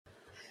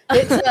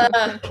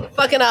It's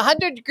fucking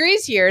 100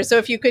 degrees here. So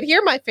if you could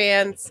hear my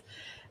fans,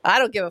 I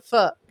don't give a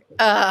fuck.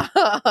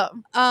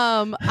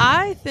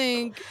 I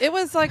think it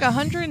was like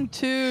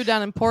 102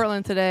 down in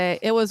Portland today.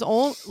 It was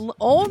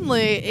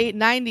only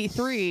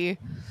 893.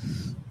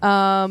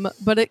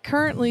 But it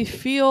currently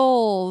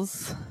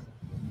feels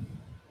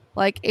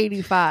like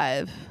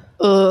 85.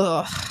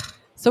 Ugh.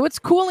 So it's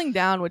cooling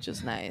down, which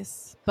is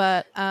nice.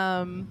 But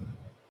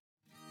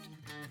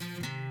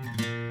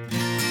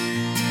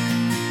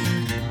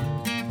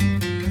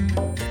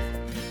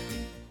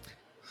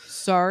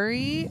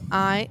sorry,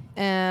 I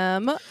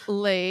am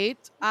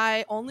late.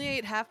 I only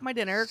ate half my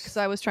dinner because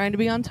I was trying to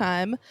be on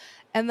time.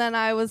 And then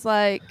I was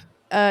like,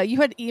 you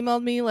had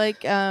emailed me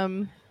like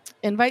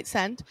invite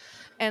sent.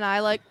 And I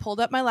like pulled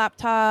up my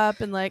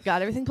laptop and like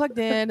got everything plugged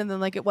in. And then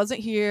like it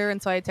wasn't here.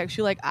 And so I text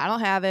you like, I don't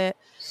have it.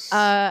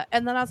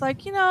 And then I was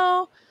like,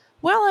 while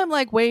I'm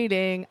like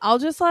waiting, I'll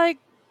just like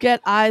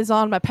get eyes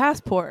on my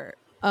passport.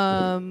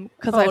 Because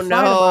I fly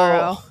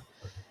tomorrow.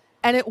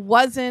 And it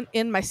wasn't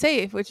in my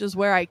safe, which is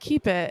where I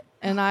keep it.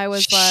 And I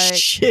was like,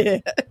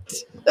 shit.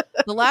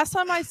 The last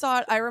time I saw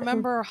it, I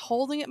remember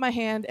holding it in my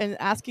hand and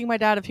asking my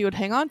dad if he would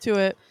hang on to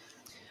it.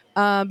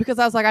 Because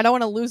I was like, I don't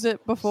want to lose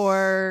it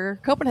before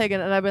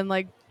Copenhagen. And I've been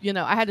like,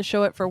 I had to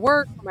show it for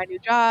work, for my new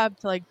job,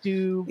 to like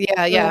do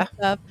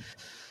stuff.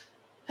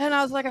 And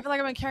I was like, I feel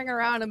like I've been carrying it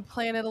around and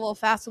playing it a little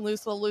fast and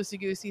loose, a little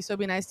loosey-goosey. So it'd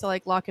be nice to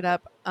like lock it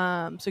up.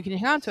 So can you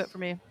hang on to it for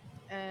me?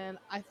 And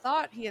I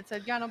thought he had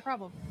said, yeah, no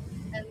problem.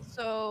 And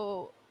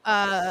so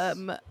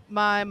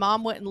my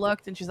mom went and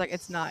looked and she's like,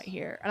 it's not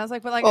here. And I was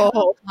like, but like,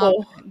 how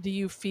confident do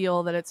you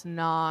feel that it's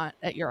not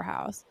at your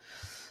house?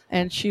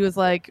 And she was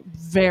like,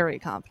 very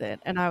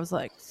confident. And I was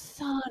like,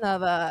 son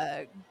of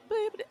a...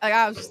 Like,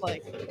 I was just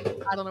like,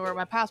 I don't know where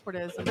my passport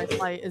is and my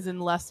flight is in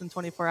less than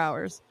 24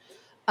 hours.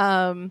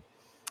 And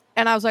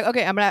I was like,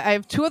 okay, I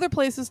have 2 other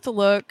places to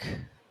look.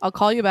 I'll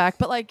call you back.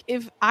 But like,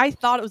 if I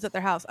thought it was at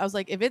their house, I was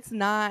like, if it's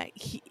not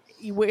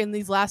in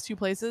these last 2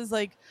 places,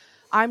 like,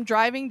 I'm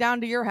driving down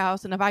to your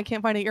house, and if I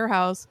can't find it at your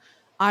house,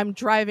 I'm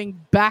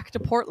driving back to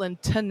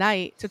Portland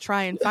tonight to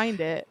try and find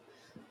it.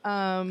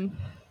 Well,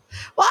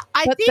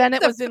 but think then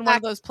it was in one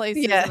of those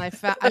places, and I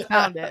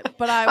found it.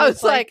 But I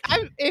was like,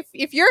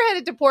 if you're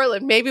headed to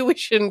Portland, maybe we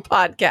shouldn't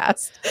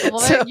podcast.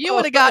 Well, you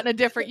would have gotten a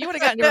different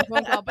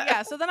phone call. But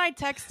yeah, so then I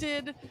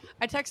texted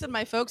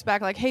my folks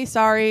back like, hey,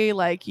 sorry,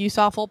 like you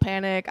saw Full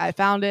Panic, I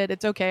found it,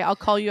 it's okay, I'll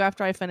call you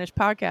after I finish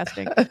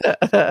podcasting.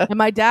 And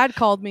my dad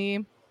called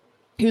me.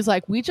 He was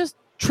like, we just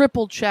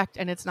triple checked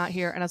and it's not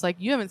here. And I was like,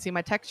 you haven't seen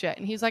my text yet.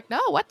 And he's like, no,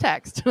 what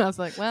text? And I was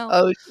like, well,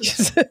 oh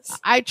Jesus,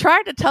 I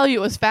tried to tell you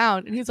it was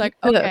found. And he's like,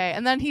 okay.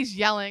 And then he's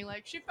yelling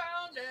like, she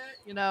found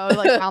it,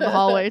 like down the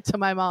hallway to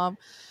my mom.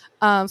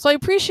 So I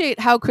appreciate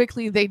how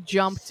quickly they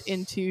jumped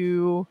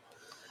into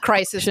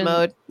crisis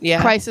mode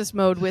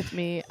with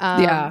me.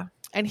 And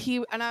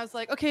I was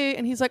like, okay.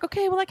 And he's like,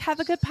 okay, well, like, have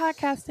a good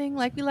podcasting.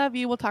 Like, we love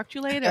you. We'll talk to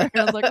you later.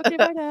 And I was like, okay,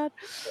 bye, Dad.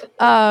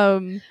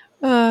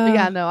 But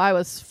yeah, no, I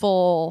was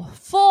full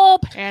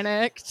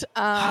panicked.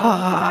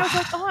 I was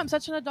like, oh, I'm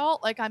such an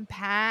adult. Like, I'm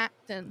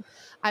packed, and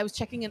I was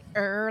checking in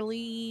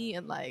early,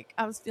 and like,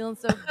 I was feeling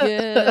so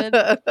good.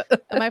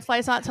 And my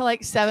flight's not till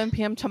like 7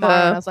 p.m. tomorrow.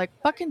 And I was like,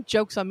 fucking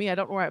joke's on me. I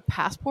don't know where my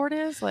passport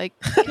is. Like,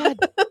 God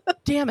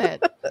damn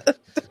it.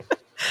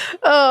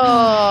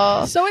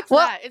 Oh, so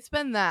it's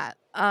been that.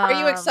 Are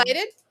you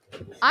excited?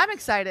 I'm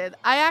excited.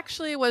 I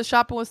actually was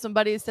shopping with some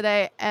buddies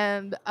today,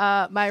 and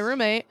my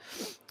roommate,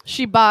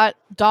 she bought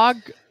dog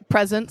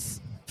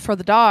presents for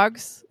the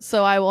dogs,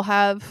 so I will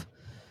have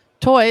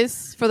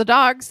toys for the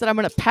dogs that I'm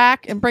going to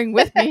pack and bring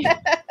with me.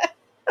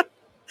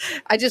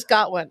 I just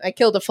got one. I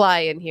killed a fly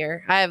in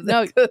here. I have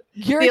the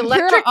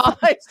electric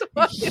flies.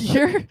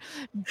 You're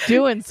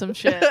doing some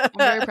shit. I'm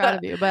very proud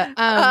of you. But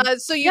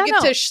so you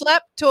get to schlep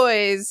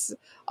toys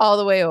all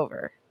the way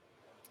over.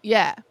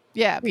 Yeah.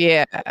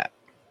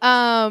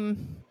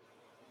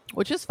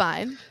 Which is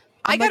fine.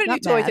 I got a new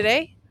toy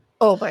today.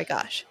 Oh my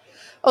gosh.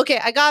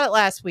 Okay, I got it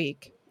last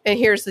week, and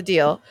here's the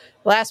deal.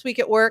 Last week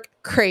at work,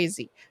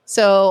 crazy.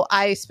 So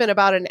I spent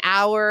about an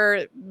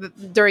hour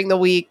during the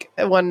week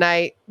one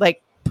night,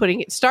 like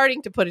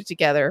starting to put it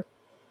together.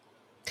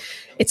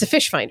 It's a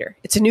fish finder.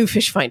 It's a new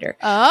fish finder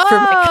for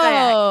my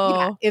kayak.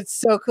 Yeah, it's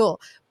so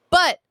cool.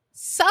 But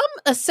some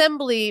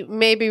assembly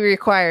may be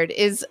required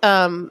is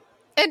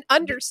an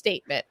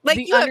understatement. Like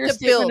the you have to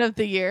build of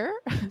the year,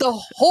 the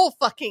whole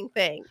fucking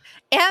thing,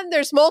 and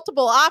there's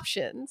multiple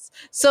options.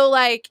 So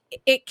like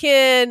it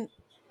can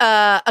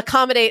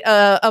accommodate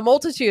a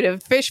multitude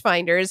of fish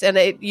finders, and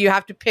you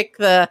have to pick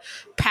the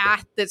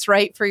path that's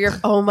right for your.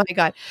 Oh my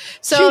god!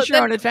 So choose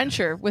your own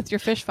adventure with your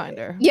fish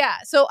finder. Yeah.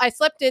 So I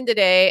slept in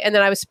today, and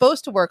then I was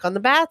supposed to work on the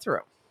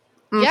bathroom.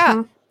 Mm-hmm.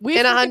 Yeah, we've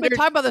been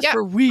talking about this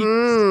for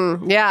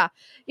weeks. Yeah.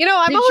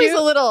 I'm always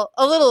a little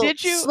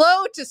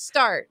slow to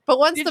start, but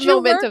once the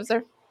momentum's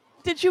there.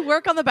 Did you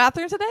work on the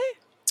bathroom today?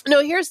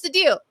 No, here's the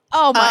deal.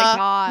 Oh my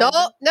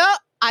god. No,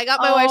 I got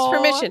my wife's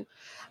permission.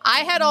 I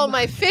had all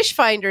my fish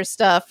finder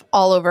stuff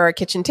all over our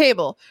kitchen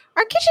table.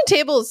 Our kitchen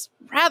table is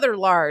rather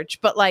large,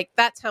 but like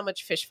that's how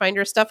much fish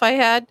finder stuff I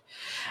had.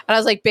 And I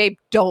was like, babe,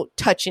 don't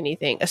touch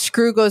anything. A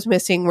screw goes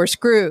missing, we're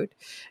screwed.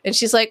 And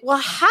she's like,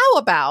 well, how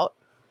about,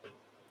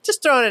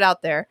 just throwing it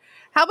out there,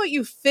 how about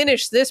you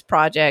finish this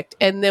project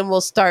and then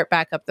we'll start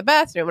back up the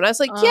bathroom? And I was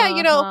like, yeah,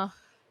 you know,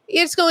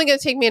 it's only going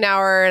to take me an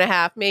hour and a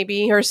half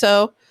maybe or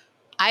so.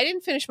 I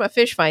didn't finish my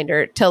fish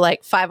finder till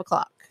like 5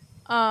 o'clock.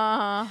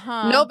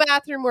 No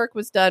bathroom work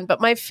was done,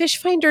 but my fish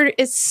finder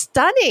is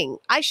stunning.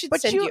 I should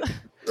send you.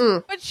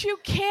 But you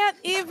can't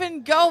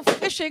even go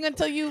fishing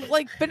until you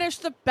like finish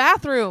the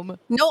bathroom.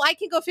 No, I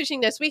can go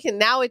fishing this weekend.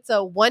 Now it's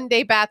a 1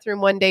 day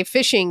bathroom, 1 day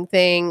fishing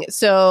thing.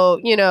 So,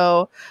 you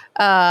know,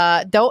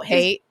 don't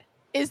hate.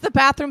 Is the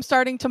bathroom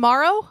starting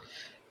tomorrow?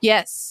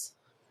 Yes.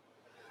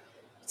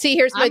 See,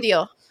 here's my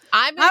deal.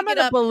 I'm going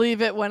to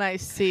believe it when I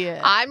see it.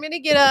 I'm going to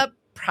get up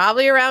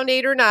probably around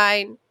 8 or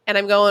 9, and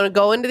I'm going to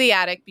go into the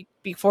attic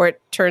before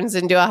it turns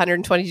into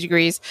 120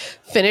 degrees,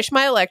 finish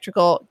my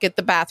electrical, get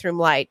the bathroom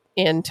light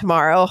in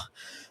tomorrow.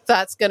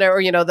 That's going to, or,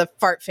 you know, the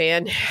fart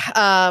fan.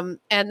 And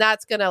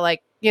that's going to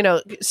like, you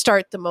know,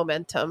 start the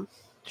momentum.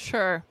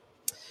 Sure.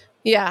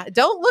 Yeah.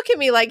 Don't look at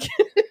me like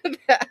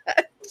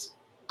that.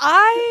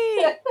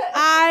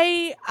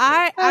 I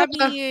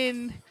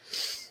mean,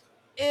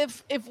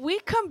 if we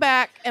come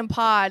back and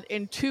pod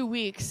in 2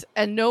 weeks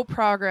and no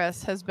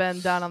progress has been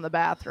done on the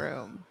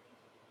bathroom,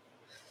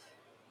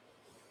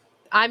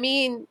 I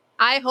mean,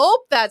 I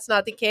hope that's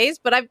not the case,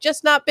 but I've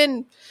just not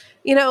been,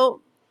 you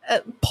know,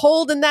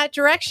 pulled in that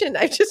direction.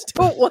 I just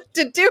don't want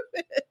to do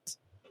it.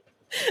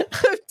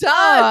 I'm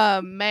done.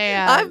 Oh,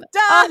 man. I'm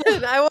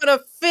done. I want to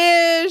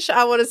fish.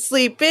 I want to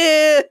sleep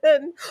in.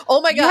 Oh,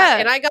 my God. Yeah.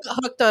 And I got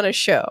hooked on a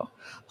show.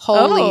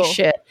 Holy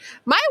shit.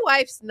 My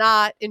wife's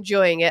not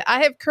enjoying it.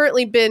 I have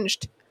currently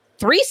binged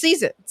 3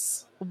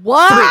 seasons.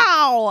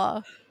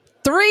 Wow.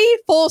 3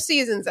 full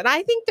seasons. And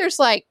I think there's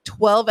like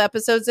 12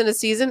 episodes in a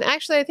season.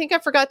 Actually, I think I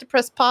forgot to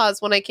press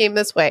pause when I came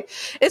this way.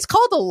 It's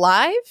called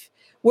Alive,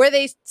 where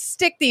they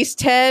stick these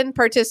 10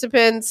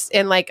 participants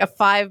in like a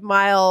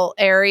 5-mile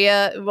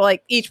area.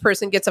 Like each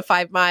person gets a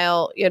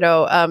 5-mile, you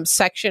know,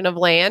 section of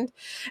land,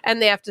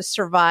 and they have to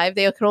survive.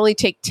 They can only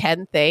take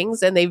 10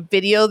 things, and they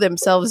video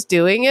themselves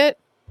doing it.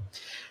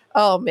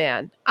 Oh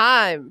man,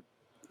 I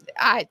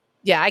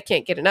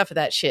can't get enough of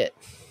that shit.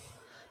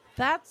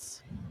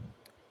 That's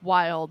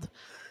wild.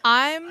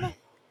 I'm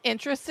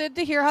interested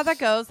to hear how that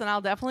goes, and I'll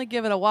definitely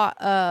give it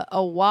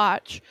a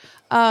watch.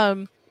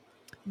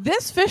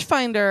 This fish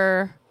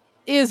finder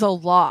is a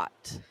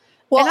lot.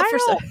 Well,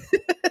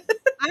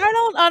 I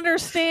don't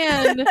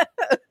understand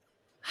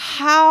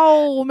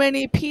how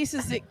many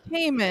pieces it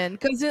came in,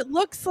 because it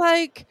looks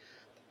like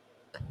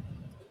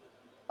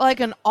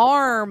an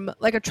arm,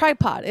 like a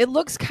tripod. It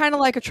looks kind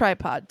of like a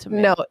tripod to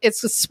me. No,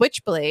 it's a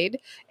switchblade.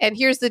 And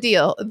here's the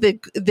deal. The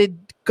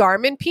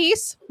Garmin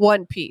piece,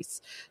 1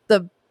 piece.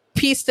 The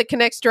piece that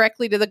connects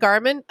directly to the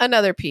Garmin,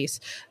 another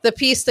piece. The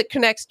piece that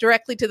connects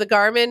directly to the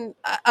Garmin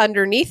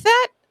underneath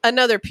that,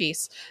 another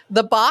piece.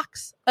 The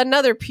box,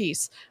 another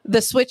piece.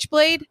 The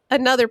switchblade,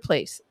 another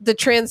place. The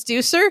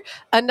transducer,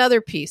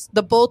 another piece.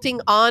 The bolting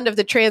on of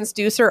the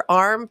transducer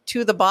arm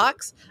to the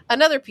box,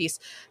 another piece.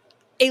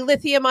 A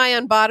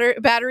lithium-ion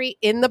battery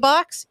in the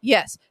box?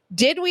 Yes.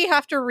 Did we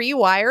have to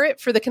rewire it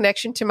for the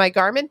connection to my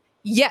Garmin?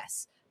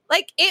 Yes.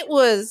 Like, it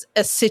was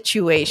a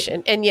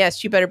situation. And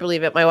yes, you better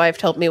believe it. My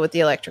wife helped me with the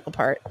electrical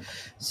part.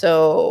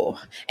 So,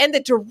 and the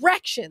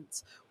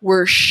directions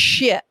were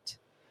shit.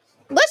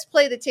 Let's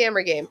play the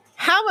Tamra game.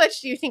 How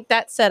much do you think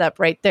that setup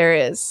right there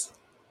is?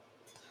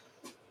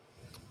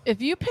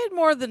 If you paid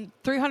more than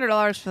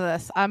 $300 for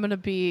this, I'm going to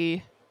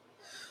be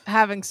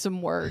having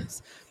some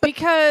words.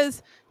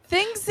 Because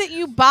things that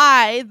you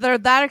buy that are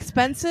that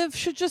expensive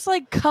should just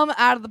like come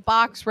out of the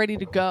box ready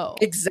to go.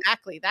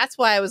 Exactly. That's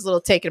why I was a little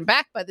taken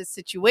aback by this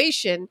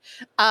situation.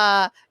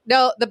 No,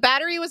 the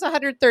battery was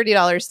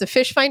 $130. The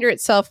fish finder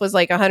itself was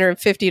like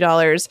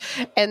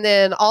 $150. And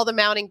then all the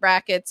mounting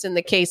brackets and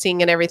the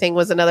casing and everything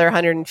was another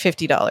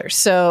 $150.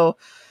 So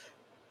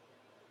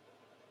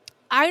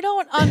I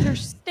don't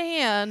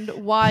understand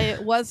why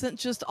it wasn't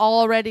just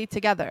already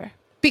together.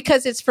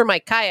 Because it's for my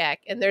kayak,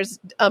 and there's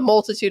a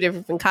multitude of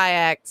different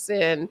kayaks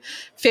and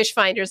fish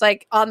finders.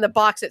 Like on the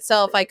box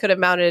itself, I could have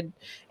mounted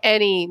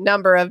any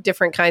number of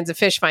different kinds of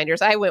fish finders.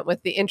 I went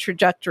with the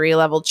introductory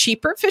level,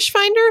 cheaper fish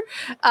finder.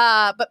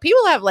 But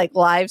people have like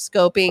live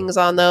scopings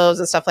on those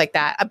and stuff like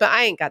that. But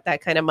I ain't got that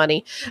kind of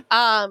money.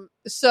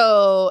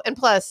 So, and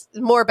plus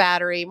more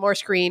battery, more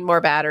screen, more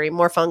battery,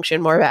 more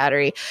function, more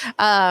battery.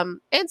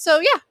 And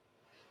so,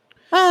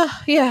 yeah.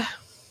 Yeah.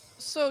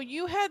 So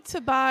you had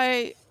to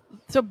buy...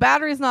 So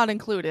battery's not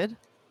included.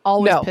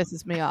 Always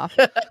pisses me off.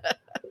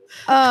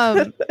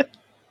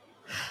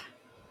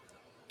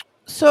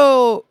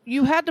 So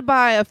you had to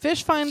buy a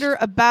fish finder,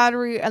 a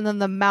battery, and then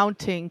the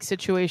mounting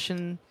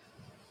situation.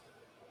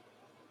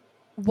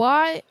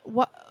 Why?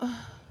 What?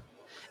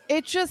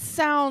 It just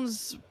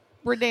sounds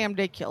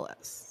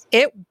ridiculous.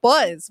 It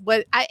was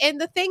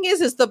and the thing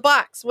is the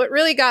box. What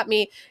really got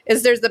me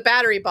is there's the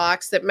battery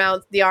box that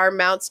the arm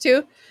mounts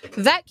to.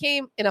 That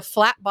came in a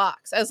flat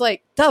box. I was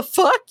like, the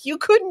fuck? You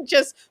couldn't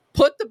just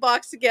put the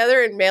box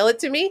together and mail it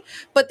to me?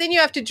 But then you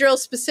have to drill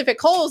specific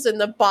holes in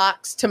the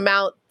box to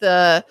mount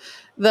the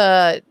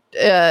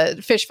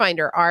fish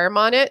finder arm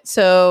on it.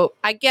 So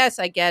I guess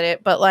I get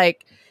it, but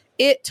like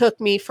it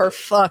took me for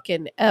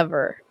fucking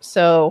ever.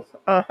 So,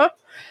 but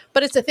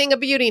it's a thing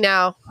of beauty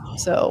now.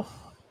 So.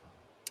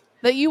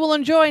 That you will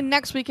enjoy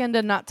next weekend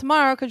and not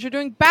tomorrow because you're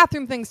doing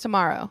bathroom things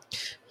tomorrow.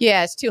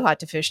 Yeah, it's too hot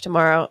to fish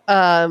tomorrow.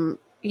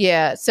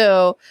 Yeah,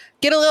 so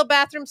get a little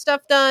bathroom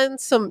stuff done.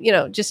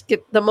 Just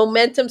get the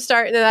momentum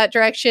starting in that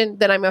direction.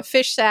 Then I'm going to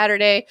fish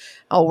Saturday.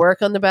 I'll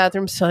work on the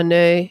bathroom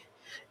Sunday.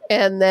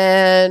 And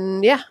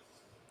then, yeah,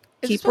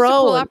 keep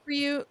rolling.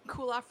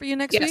 Cool off for you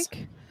next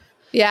week?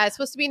 Yeah, it's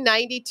supposed to be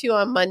 92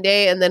 on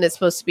Monday, and then it's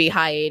supposed to be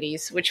high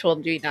 80s, which will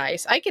be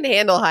nice. I can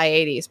handle high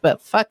 80s,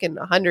 but fucking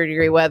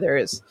 100-degree weather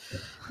is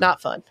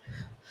not fun.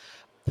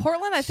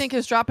 Portland, I think,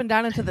 is dropping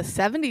down into the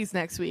 70s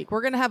next week.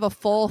 We're going to have a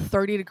full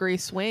 30-degree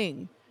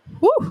swing.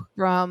 Woo!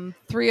 From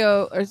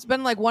 30, it's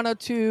been like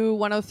 102,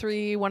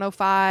 103,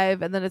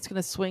 105, and then it's going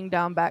to swing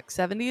down back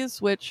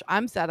 70s, which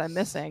I'm sad I'm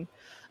missing.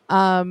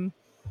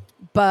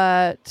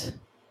 But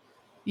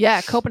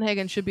yeah,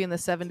 Copenhagen should be in the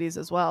 70s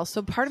as well.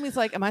 So part of me is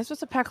like, am I supposed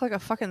to pack like a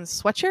fucking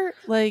sweatshirt?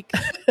 Like,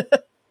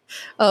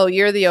 oh,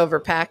 you're the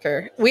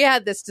overpacker. We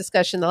had this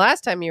discussion the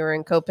last time you were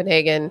in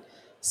Copenhagen.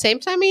 Same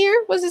time of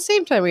year? Was it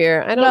same time of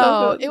year? I don't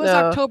know. It was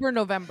October,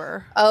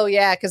 November. Oh,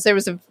 yeah, because there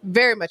was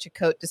very much a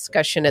coat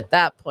discussion at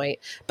that point.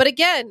 But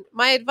again,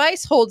 my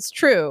advice holds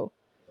true.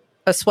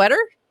 A sweater,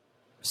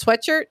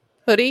 sweatshirt,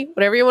 hoodie,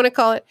 whatever you want to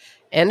call it,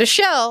 and a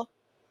shell,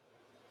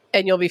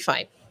 and you'll be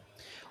fine.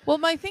 Well,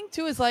 my thing,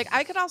 too, is like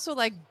I could also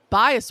like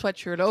buy a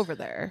sweatshirt over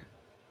there.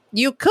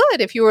 You could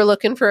if you were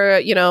looking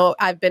for,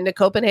 I've been to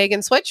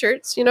Copenhagen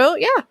sweatshirts,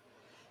 yeah.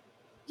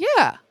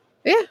 Yeah.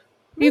 Yeah.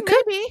 You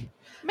could.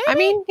 Maybe. I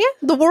mean, yeah,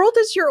 the world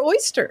is your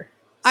oyster.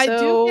 I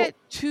do get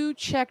 2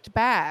 checked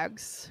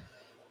bags.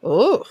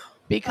 Ooh.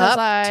 Because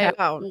I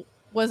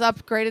was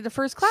upgraded to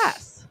first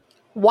class.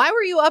 Why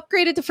were you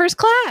upgraded to first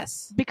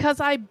class?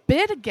 Because I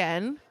bid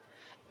again.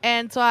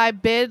 And so I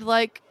bid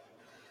like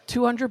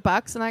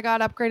 $200 and I got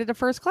upgraded to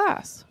first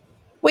class.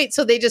 Wait,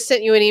 so they just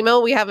sent you an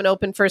email? We have an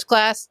open first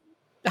class.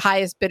 The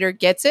highest bidder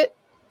gets it?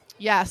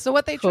 Yeah. So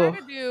what they try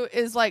to do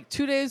is like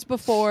 2 days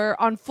before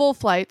on full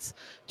flights,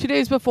 2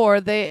 days before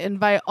they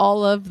invite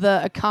all of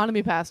the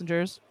economy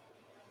passengers,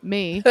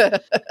 me,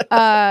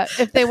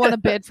 if they want to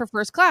bid for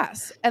first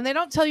class. And they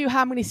don't tell you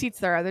how many seats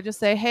there are. They just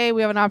say, hey,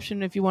 we have an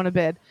option if you want to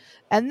bid.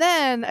 And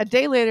then a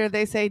day later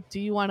they say,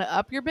 do you want to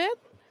up your bid?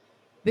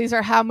 These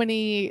are how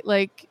many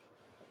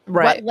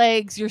what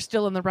legs you're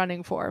still in the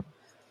running for.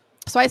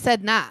 So I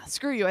said, nah,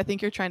 screw you. I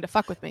think you're trying to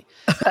fuck with me.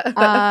 But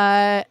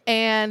I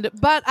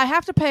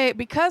have to pay,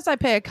 because I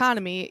pay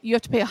economy, you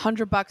have to pay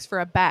 $100 for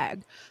a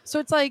bag. So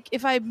it's like,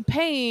 if I'm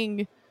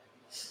paying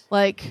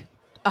like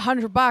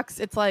 $100,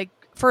 it's like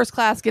first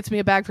class gets me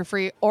a bag for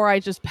free, or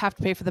I just have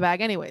to pay for the bag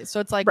anyways. So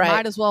it's like,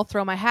 might as well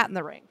throw my hat in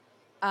the ring.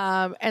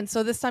 And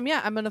so this time,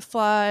 I'm going to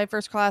fly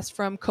first class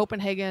from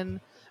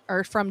Copenhagen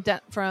or from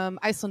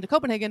Iceland to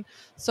Copenhagen.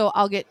 So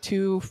I'll get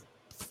 2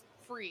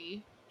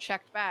 free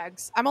checked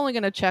bags. I'm only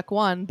going to check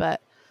 1,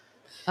 but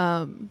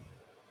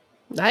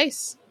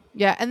nice.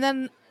 Yeah. And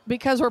then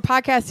because we're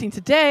podcasting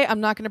today, I'm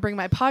not going to bring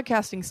my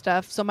podcasting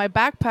stuff. So my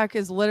backpack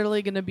is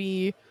literally going to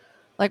be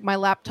like my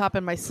laptop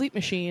and my sleep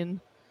machine,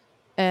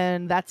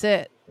 and that's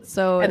it.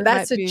 So and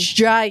that's a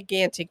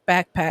gigantic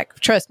backpack.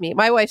 Trust me,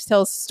 my wife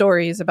tells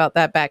stories about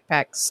that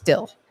backpack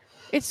still.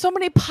 It's so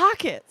many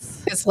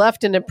pockets. It's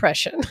left an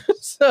impression.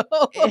 So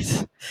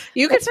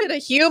you could fit a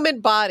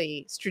human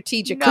body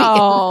strategically.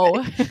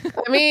 No.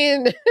 I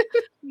mean,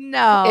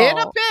 no. In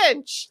a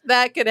pinch,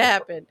 that could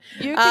happen.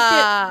 You could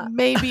get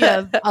maybe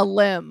a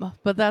limb,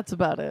 but that's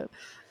about it.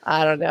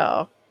 I don't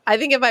know. I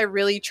think if I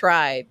really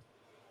tried.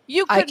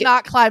 You could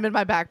not climb in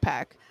my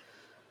backpack.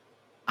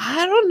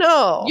 I don't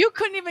know. You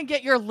couldn't even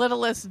get your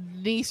littlest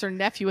niece or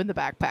nephew in the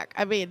backpack.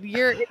 I mean,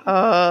 you're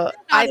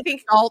I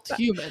think adult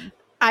human.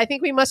 I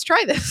think we must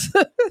try this.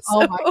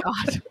 Oh my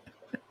god.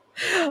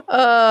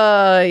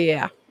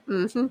 Yeah.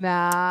 Mm-hmm.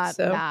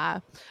 Nah.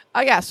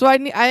 Oh yeah. So I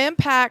am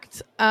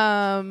packed. But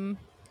Are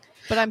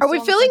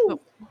we feeling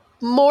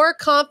more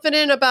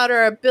confident about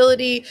our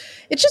ability?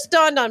 It just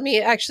dawned on me.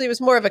 Actually, it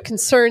was more of a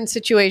concern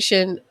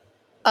situation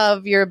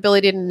of your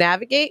ability to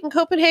navigate in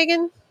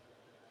Copenhagen.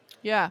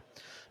 Yeah.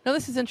 No,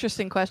 this is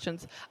interesting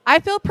questions. I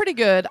feel pretty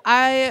good.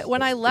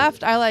 When I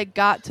left, I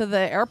got to the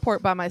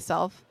airport by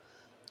myself.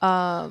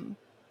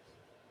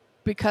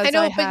 Because I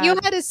know, but you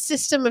had a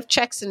system of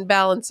checks and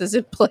balances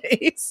in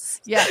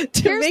place. Yeah.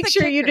 To make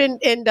sure you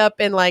didn't end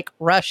up in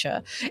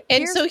Russia.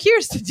 And so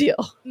here's the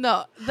deal.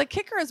 No, the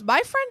kicker is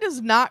my friend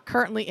is not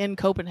currently in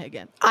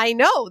Copenhagen. I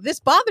know. This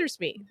bothers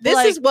me.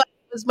 This is what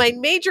was my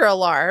major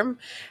alarm.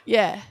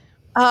 Yeah.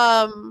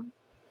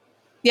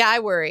 Yeah, I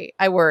worry.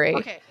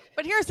 Okay.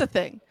 But here's the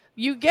thing.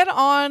 You get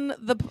on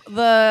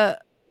the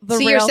the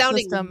See, rail you're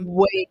sounding system.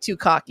 way too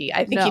cocky.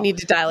 I think No. you need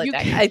to dial it You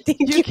back. can- I think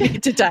you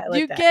need to dial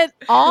You it back. get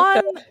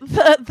on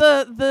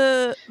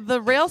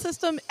the rail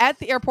system at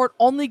the airport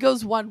only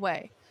goes one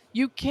way.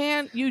 You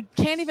can't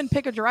even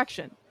pick a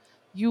direction.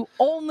 You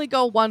only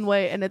go one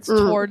way, and it's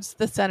towards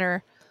the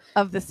center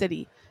of the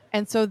city.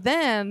 And so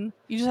then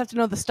you just have to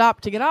know the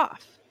stop to get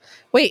off.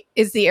 Wait,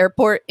 is the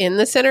airport in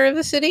the center of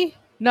the city?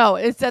 No,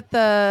 it's at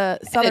the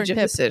southern Edge of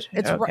the tip. city.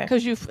 It's Okay.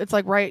 because it's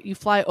like right. You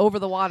fly over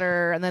the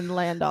water and then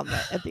land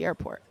at the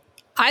airport.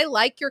 I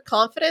like your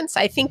confidence.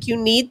 I think you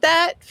need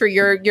that for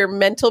your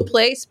mental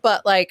place.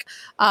 But like,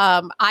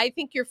 I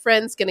think your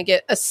friend's going to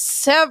get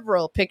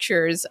several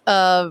pictures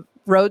of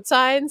road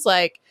signs.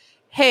 Like,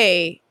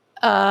 hey,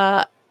 do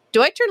I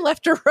turn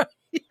left or right?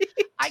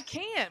 I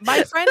can't.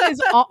 My friend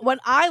is when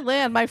I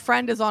land. My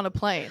friend is on a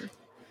plane.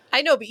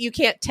 I know, but you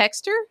can't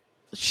text her.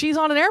 She's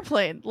on an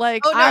airplane.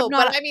 Like, Oh no,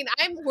 but I mean,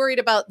 I'm worried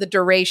about the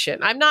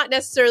duration. I'm not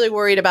necessarily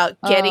worried about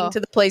getting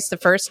to the place the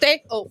first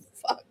day. Oh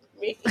fuck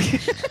me.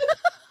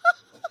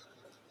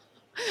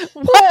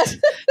 What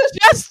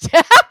just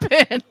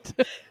happened?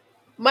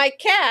 My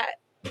cat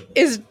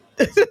is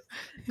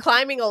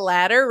climbing a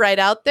ladder right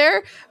out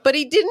there, but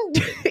he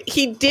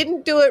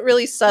didn't do it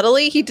really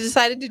subtly. He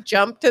decided to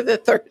jump to the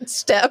third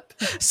step.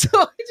 So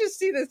I just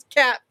see this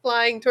cat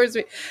flying towards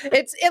me.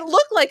 It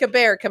looked like a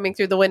bear coming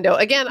through the window.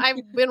 Again,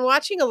 I've been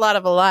watching a lot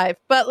of Alive,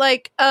 but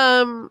like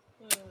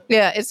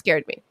yeah, it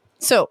scared me.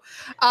 So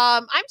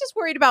I'm just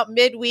worried about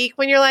midweek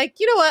when you're like,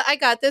 you know what, I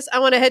got this. I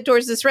want to head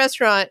towards this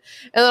restaurant.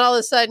 And then all of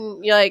a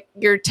sudden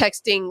you're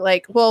texting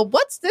like, well,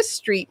 what's this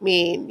street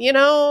mean? You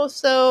know?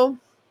 So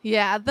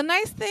yeah, the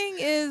nice thing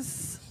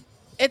is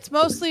it's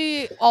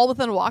mostly all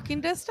within walking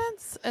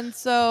distance. And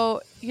so,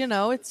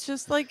 it's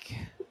just like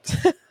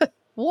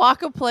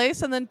walk a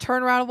place and then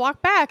turn around and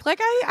walk back. Like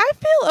I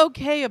feel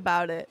okay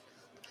about it.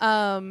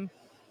 We'll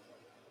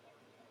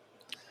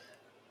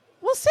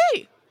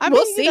see.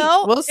 We'll see.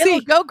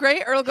 It'll go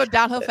great or it'll go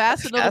downhill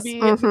fast and it'll be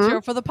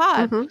material for the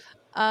pod.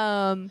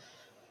 Mm-hmm.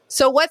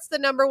 So what's the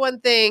number one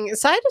thing?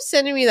 Aside of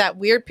sending me that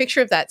weird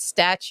picture of that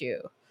statue,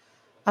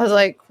 I was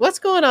like, what's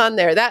going on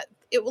there? That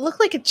it looked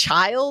like a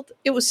child.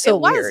 It was so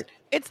weird.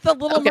 It's the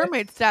Little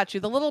Mermaid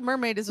statue. The Little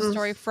Mermaid is a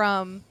story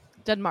from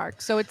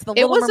Denmark. So it's the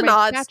It Little was Mermaid an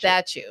odd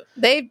statue.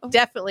 They've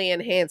definitely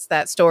enhanced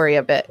that story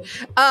a bit.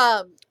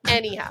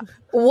 Anyhow,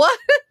 what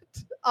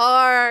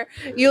are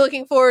you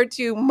looking forward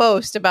to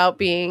most about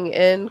being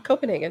in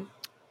Copenhagen?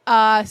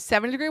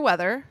 70-degree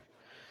weather.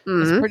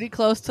 It's pretty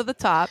close to the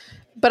top.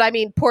 But I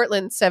mean,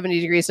 Portland's 70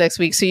 degrees next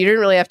week, so you didn't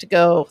really have to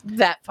go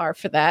that far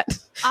for that.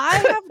 I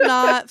have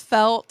not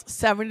felt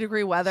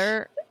 70-degree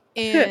weather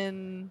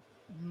in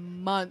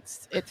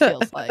months. It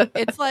feels like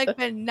it's like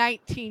been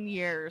 19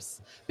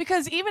 years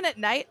because even at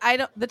night,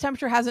 the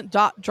temperature hasn't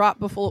dropped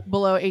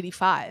below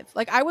 85.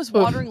 Like I was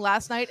watering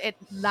last night at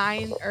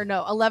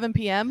 11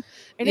 p.m.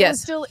 and it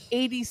was still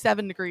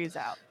 87 degrees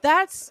out.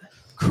 That's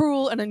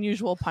cruel and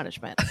unusual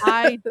punishment.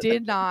 I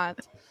did not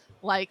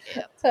like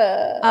it.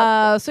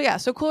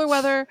 So cooler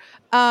weather.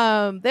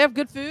 They have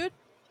good food.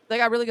 They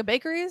got really good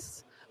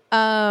bakeries.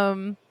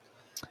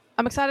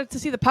 I'm excited to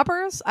see the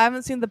puppers. I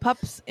haven't seen the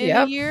pups in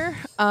a year.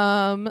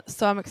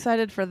 So I'm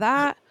excited for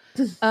that.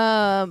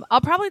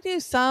 I'll probably do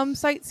some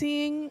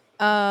sightseeing.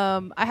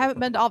 I haven't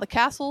been to all the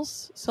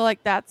castles. So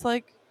like that's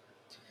like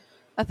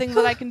a thing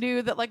that I can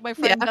do that like my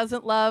friend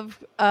doesn't love.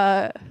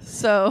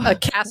 So a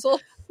castle?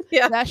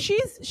 Yeah.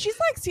 She's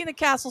like seen a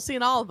castle,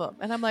 seen all of them.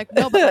 And I'm like,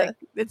 no, but like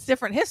it's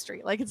different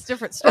history. Like it's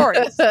different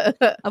stories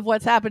of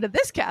what's happened at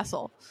this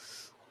castle.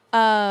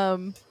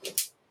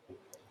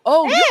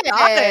 Oh, you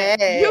got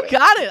it. You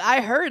got it.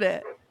 I heard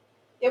it.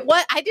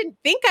 I didn't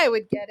think I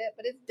would get it,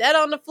 but it's dead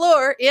on the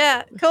floor.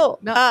 Yeah, cool.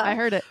 No, I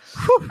heard it.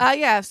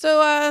 So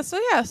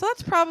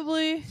that's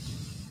probably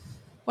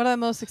what I'm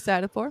most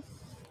excited for.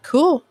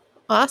 Cool.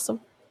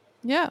 Awesome.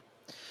 Yeah.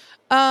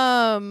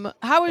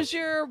 How was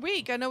your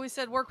week? I know we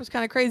said work was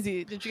kind of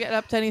crazy. Did you get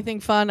up to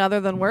anything fun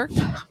other than work?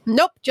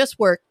 Nope, just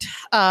worked.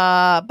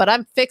 But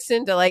I'm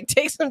fixing to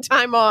take some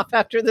time off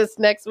after this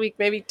next week,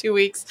 maybe 2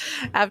 weeks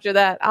after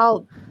that.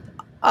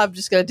 I'm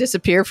just going to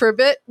disappear for a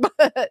bit,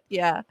 but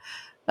yeah.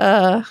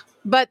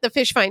 But the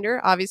Fish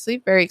Finder, obviously,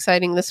 very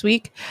exciting this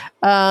week.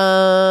 What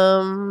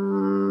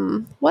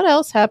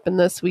else happened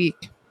this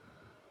week?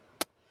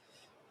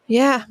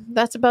 Yeah,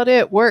 that's about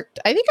it. Worked.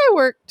 I think I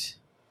worked,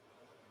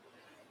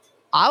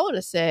 I want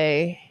to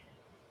say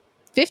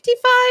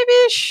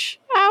 55-ish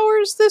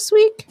hours this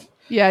week.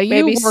 Yeah, you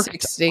maybe worked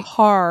 60.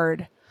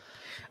 hard.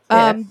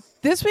 Yeah.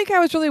 This week I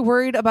was really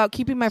worried about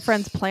keeping my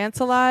friend's plants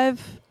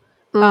alive.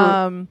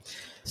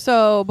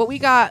 But we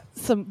got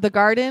the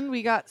garden.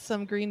 We got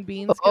some green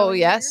beans. Oh,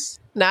 yes.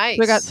 Here. Nice.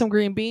 We got some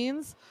green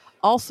beans.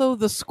 Also,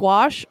 the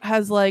squash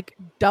has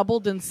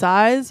doubled in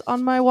size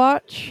on my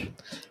watch.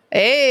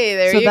 Hey,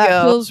 there you go. So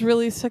that feels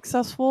really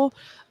successful.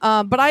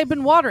 But I've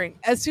been watering.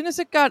 As soon as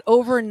it got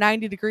over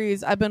 90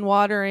 degrees, I've been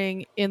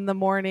watering in the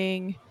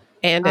morning.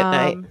 And at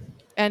night.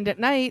 And at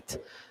night.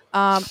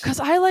 Because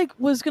I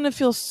was going to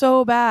feel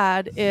so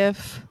bad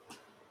if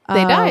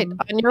They died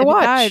on your They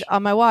watch. died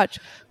on my watch.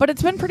 But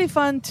it's been pretty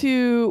fun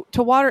to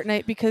water at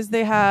night because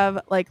they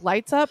have like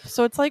lights up,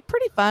 so it's like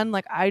pretty fun.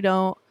 Like I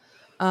don't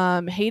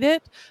hate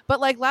it. But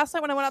like last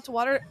night when I went out to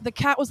water, the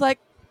cat was like,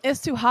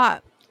 "It's too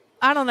hot.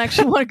 I don't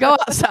actually want to go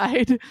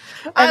outside." And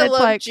I it's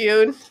love like,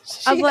 June. I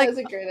was She like- has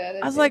a great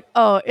attitude. I was like,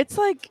 "Oh, it's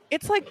like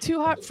too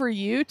hot for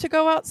you to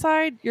go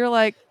outside." You're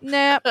like,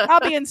 "Nah,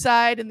 I'll be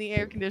inside in the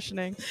air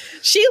conditioning."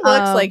 she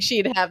looks um, like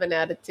she'd have an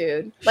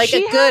attitude, like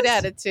she a good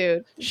has-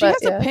 attitude. She but has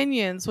yeah.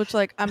 opinions, which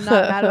like I'm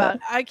not mad about.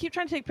 I keep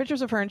trying to take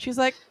pictures of her, and she's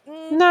like,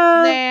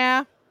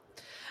 Nah.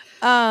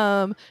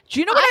 nah. Do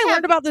you know what I I have-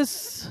 learned about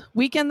this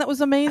weekend that was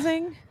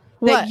amazing?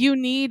 What? That you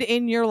need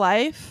in your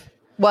life?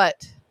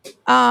 What?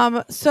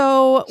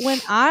 So when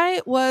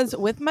I was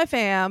with my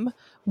fam,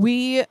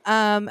 we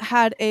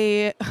had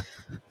a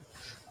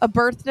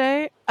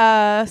birthday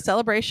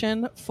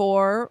celebration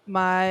for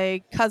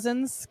my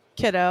cousin's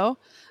kiddo.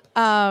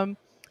 And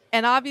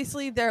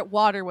obviously their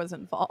water was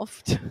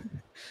involved.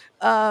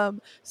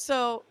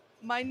 So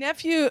my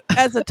nephew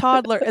as a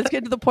toddler is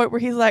getting to the point where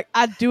he's like,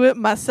 I do it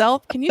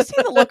myself. Can you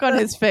see the look on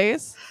his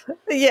face?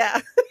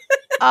 Yeah.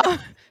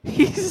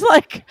 He's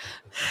like,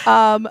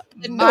 mind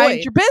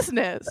Annoyed. your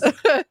business.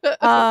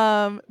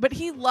 But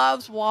he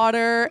loves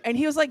water, and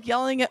he was like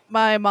yelling at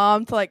my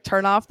mom to like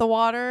turn off the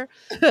water,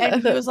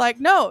 and he was like,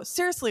 no,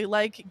 seriously,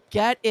 like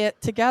get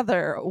it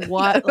together.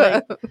 What,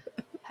 like,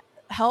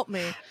 help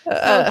me.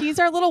 So he's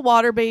our little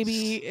water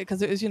baby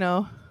because it was,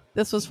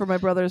 this was for my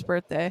brother's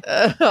birthday.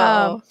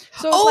 So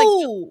it's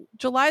like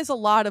July's a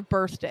lot of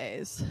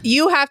birthdays.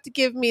 You have to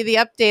give me the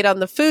update on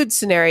the food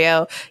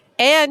scenario.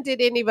 And did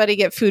anybody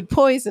get food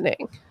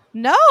poisoning?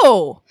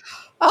 No.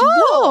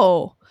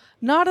 No,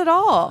 not at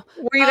all.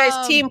 Were you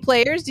guys team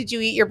players? Did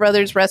you eat your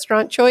brother's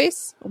restaurant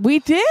choice? We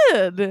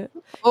did.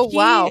 Oh,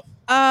 wow.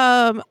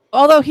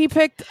 Although he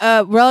picked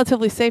a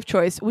relatively safe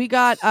choice, we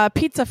got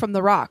pizza from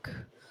The Rock.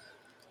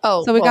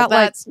 Oh, so we got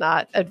that's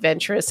not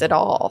adventurous at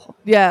all.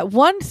 Yeah,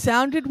 one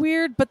sounded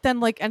weird, but then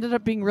like ended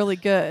up being really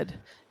good.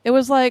 It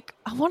was like,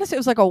 I want to say it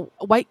was like a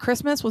White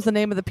Christmas was the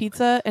name of the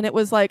pizza, and it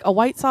was like a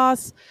white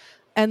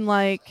and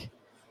like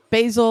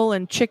basil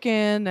and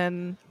chicken,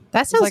 and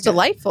that sounds like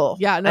delightful.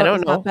 Yeah, no, I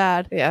don't know. Not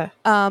bad. Yeah.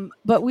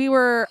 But we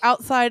were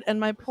outside, and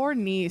my poor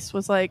niece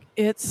was like,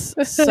 "It's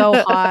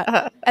so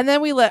hot," and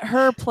then we let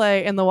her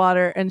play in the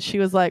water, and she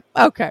was like,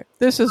 "Okay,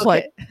 this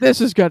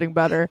is getting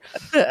better."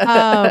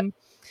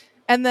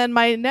 And then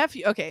my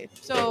nephew. Okay,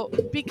 so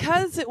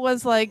because it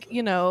was like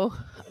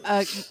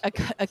a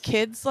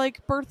kid's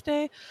like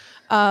birthday,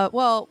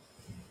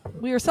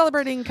 we were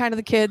celebrating kind of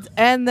the kids,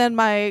 and then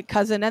my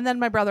cousin and then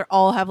my brother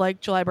all have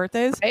like July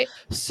birthdays. Right.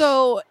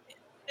 So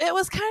it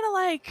was kind of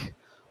like,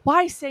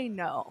 why say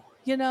no?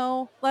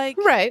 Like,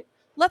 right.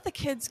 Let the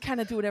kids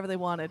kind of do whatever they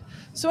wanted.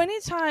 So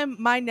anytime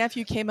my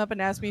nephew came up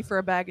and asked me for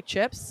a bag of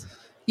chips,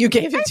 you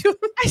gave it to him?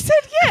 I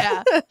said,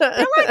 yeah.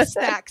 They're like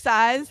snack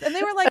size, and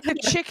they were like the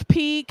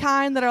chickpea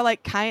kind that are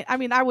like I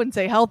mean, I wouldn't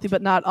say healthy,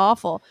 but not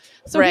awful.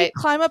 So he'd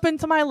climb up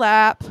into my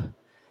lap,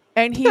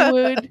 and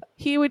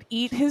he would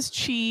eat his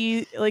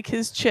cheese, like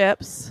his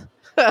chips,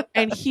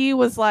 and he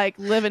was like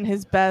living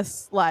his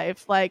best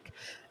life, like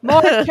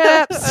more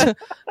chips,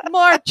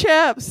 more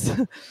chips.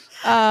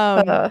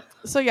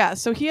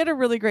 So he had a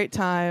really great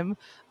time,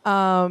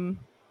 and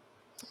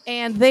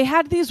they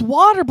had these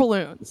water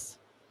balloons,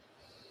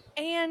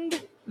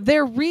 and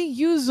they're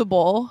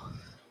reusable.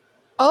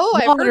 Oh,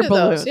 I've heard of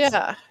balloons. those.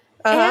 Yeah,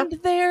 and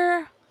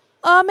they're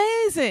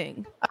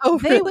amazing. Oh,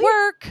 they really?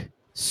 work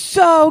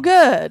so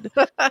good.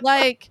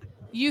 Like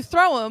you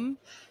throw them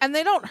and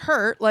they don't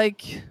hurt.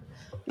 Like,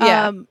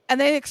 and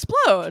they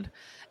explode.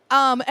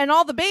 And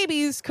all the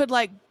babies could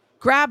like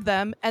grab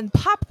them and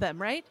pop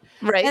them, right?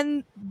 Right.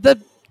 And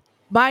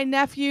my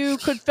nephew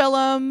could fill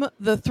them.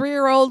 The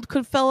 3-year-old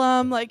could fill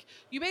them. Like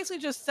you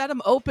basically just set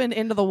them open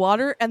into the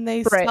water and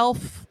they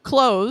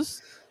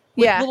self-close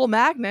with little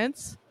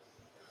magnets.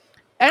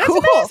 And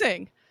it's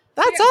amazing.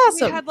 That's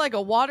awesome. We had like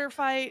a water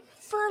fight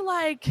for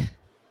like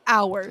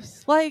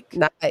hours, like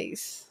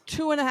nice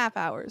 2.5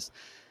 hours,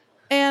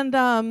 and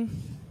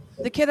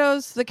the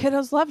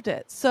kiddos loved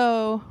it.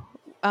 So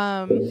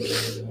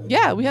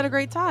we had a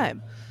great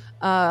time.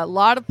 A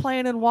lot of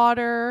playing in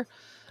water,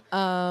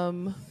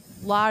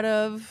 lot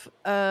of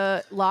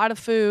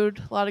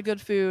food, a lot of good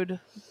food.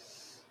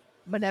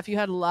 My nephew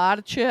had a lot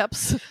of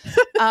chips.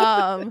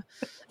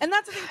 And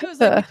that's the thing too,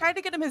 is like we tried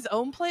to get him his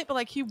own plate, but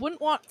like he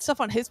wouldn't want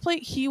stuff on his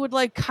plate. He would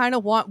like kind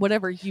of want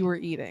whatever you were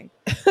eating.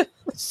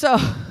 so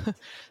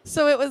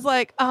it was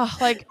like,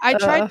 I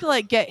tried to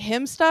like get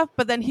him stuff,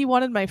 but then he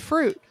wanted my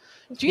fruit.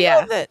 Do you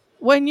know that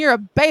when you're a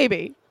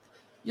baby,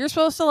 you're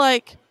supposed to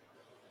like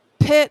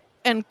pit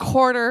and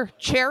quarter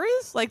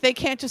cherries? Like they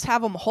can't just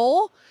have them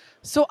whole.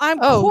 So I'm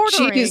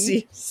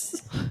quartering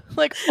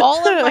like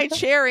all of my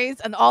cherries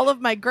and all of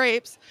my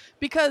grapes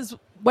because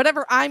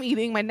whatever I'm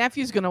eating, my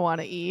nephew's going to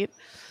want to eat.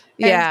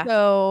 Yeah. And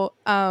so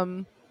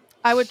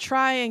I would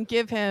try and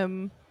give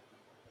him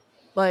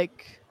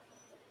like,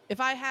 if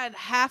I had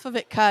half of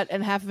it cut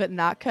and half of it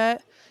not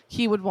cut,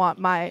 he would want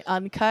my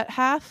uncut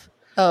half.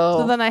 Oh.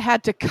 So then I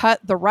had to cut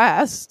the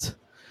rest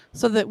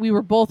so that we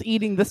were both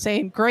eating the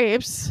same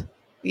grapes.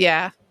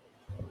 Yeah.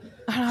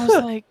 And I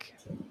was like,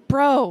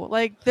 bro,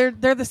 like they're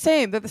the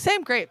same. They're the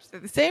same grapes. They're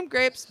the same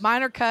grapes.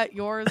 Mine are cut,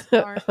 yours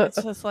aren't.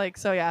 It's just like,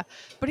 so yeah.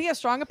 But he has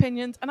strong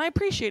opinions and I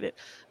appreciate it.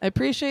 I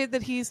appreciate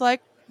that he's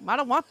like, I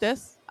don't want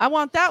this. I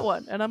want that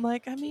one. And I'm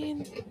like, I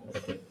mean,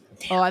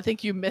 oh, I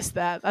think you missed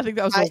that. I think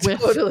that was a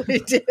whiff. I totally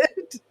did.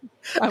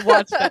 I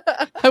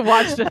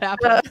watched it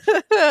happen.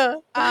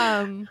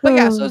 But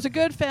yeah, so it was a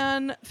good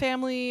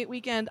family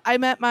weekend. I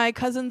met my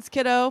cousin's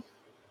kiddo.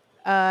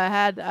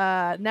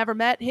 Had never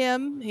met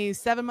him. He's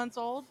 7 months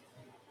old.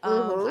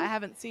 I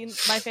haven't seen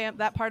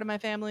that part of my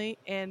family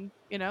in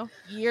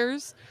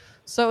years,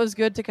 so it was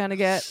good to kind of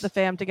get the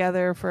fam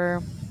together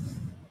for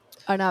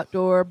an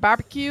outdoor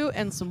barbecue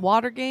and some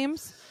water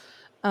games.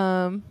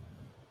 So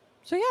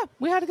yeah,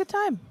 we had a good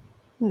time.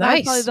 Nice.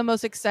 That's probably the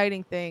most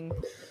exciting thing.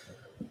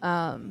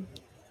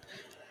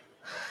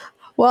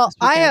 Well,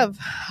 I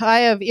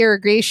have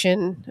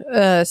irrigation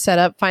set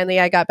up. Finally,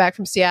 I got back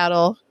from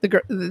Seattle.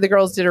 The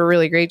girls did a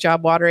really great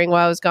job watering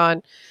while I was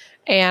gone,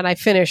 and I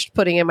finished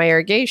putting in my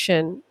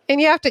irrigation. And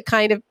you have to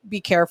kind of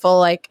be careful,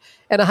 like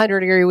at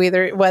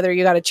 100-degree weather,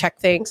 you got to check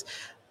things.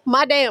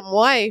 My damn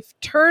wife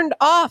turned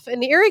off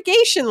an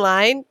irrigation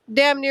line,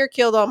 damn near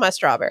killed all my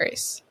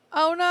strawberries.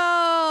 Oh no!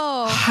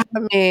 I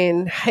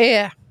mean,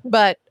 yeah,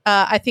 but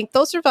I think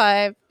they'll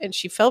survive. And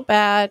she felt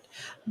bad,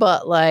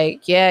 but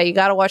like, yeah, you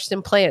got to watch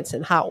them plants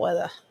in hot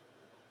weather.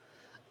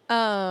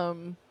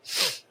 I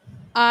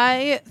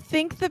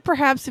think that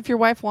perhaps if your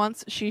wife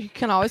wants, she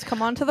can always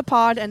come onto the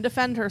pod and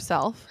defend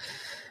herself.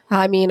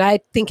 I mean,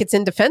 I think it's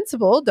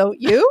indefensible,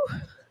 don't you?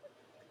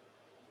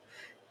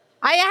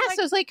 I asked,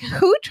 I was like,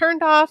 who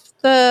turned off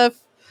the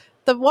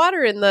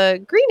water in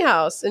the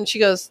greenhouse? And she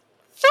goes,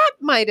 that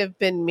might have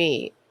been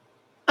me.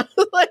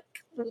 Like,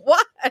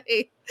 why?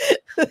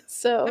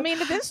 So I mean,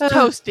 it is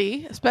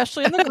toasty,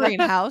 especially in the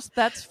greenhouse.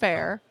 That's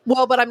fair.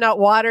 Well, but I'm not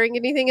watering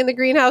anything in the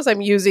greenhouse.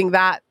 I'm using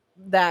that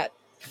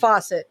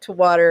faucet to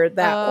water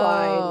that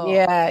line.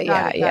 Yeah,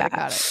 got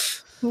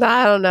it.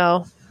 I don't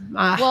know.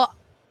 Well,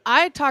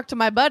 I talked to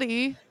my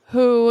buddy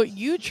who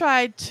you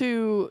tried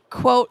to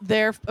quote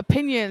their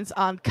opinions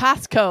on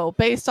Costco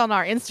based on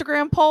our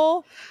Instagram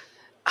poll.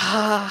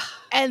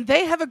 And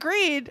they have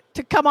agreed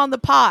to come on the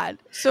pod.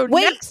 So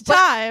next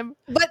time.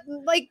 But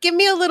like, give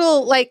me a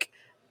little like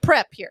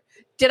prep here.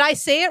 Did I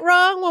say it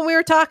wrong when we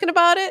were talking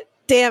about it?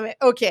 Damn it.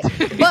 Okay.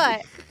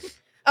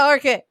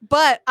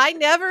 But I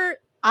never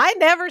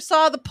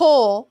saw the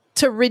poll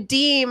to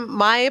redeem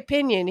my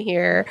opinion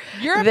here.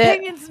 Your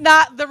opinion's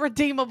not the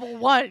redeemable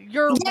one.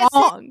 You're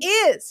wrong.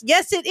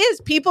 Yes, it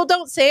is. People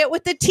don't say it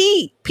with the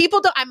T.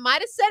 I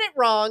might have said it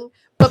wrong,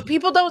 but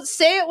people don't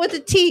say it with a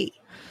T.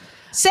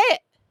 Say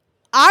it.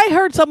 I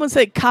heard someone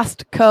say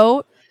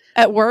Costco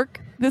at work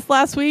this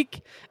last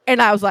week,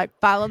 and I was like,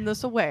 filing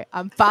this away.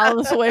 I'm filing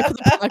this away for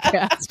the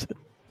podcast.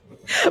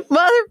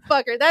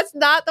 Motherfucker, that's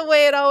not the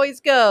way it always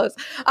goes.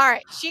 All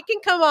right, she can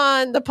come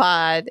on the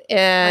pod,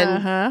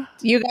 and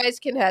you guys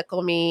can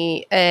heckle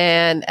me,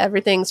 and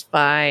everything's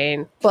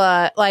fine.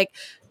 But like,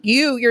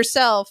 you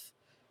yourself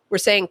were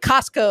saying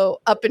Costco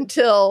up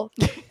until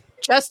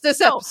just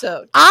this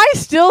episode. I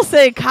still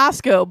say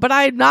Costco, but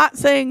I'm not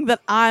saying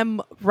that I'm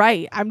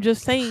right. I'm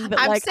just saying that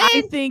I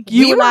think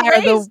you and I are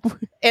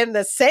in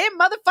the same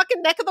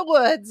motherfucking neck of the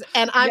woods,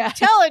 and I'm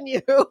telling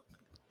you,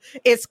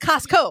 it's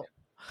Costco.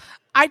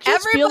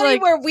 Everybody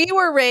where we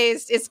were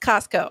raised is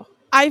Costco.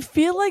 I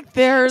feel like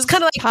there's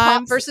kind of like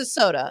pop versus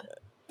soda.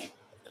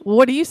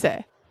 What do you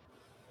say?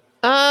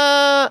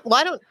 Well,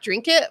 I don't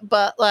drink it,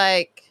 but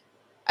like,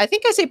 I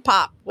think I say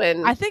pop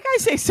when I think I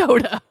say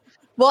soda.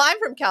 Well, I'm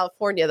from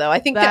California, though. I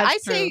think that I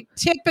say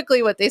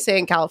typically what they say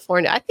in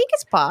California. I think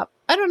it's pop.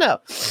 I don't know.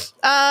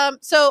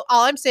 So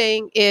all I'm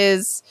saying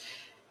is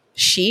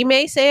she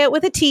may say it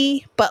with a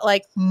T, but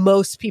like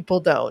most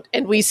people don't.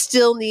 And we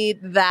still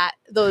need that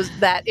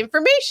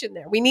information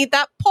there. We need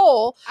that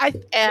poll. I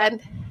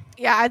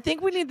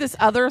think we need this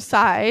other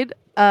side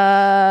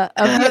of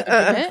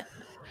the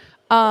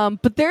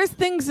argument. But there's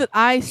things that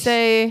I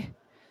say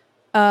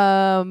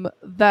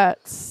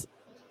that's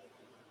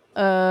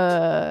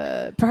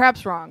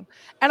perhaps wrong.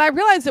 And I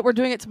realized that we're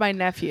doing it to my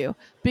nephew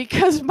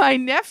because my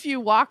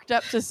nephew walked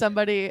up to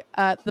somebody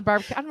at the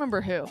barbecue. I don't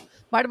remember who.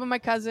 Might have been my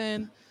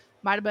cousin,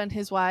 might have been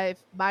his wife,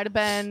 might have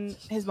been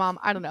his mom.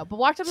 I don't know. But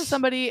walked up to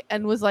somebody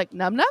and was like,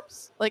 num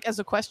nums? Like as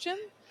a question.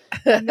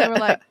 And they were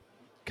like,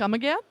 come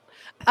again?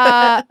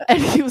 And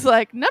he was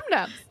like, num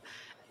nums.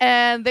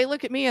 And they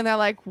look at me and they're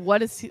like, what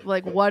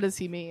does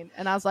he mean?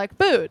 And I was like,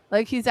 food.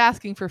 Like he's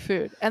asking for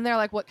food. And they're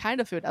like, what kind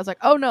of food? I was like,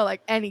 oh no,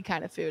 like any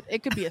kind of food.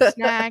 It could be a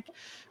snack,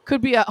 could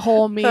be a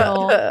whole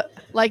meal.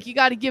 Like you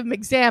got to give him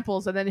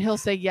examples and then he'll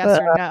say yes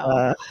or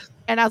no.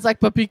 And I was like,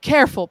 but be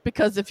careful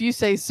because if you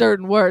say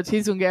certain words,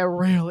 he's going to get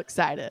real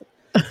excited.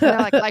 And they're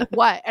like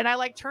what? And I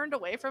like turned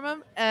away from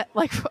him,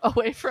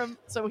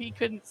 so he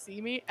couldn't see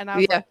me. And I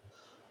was like,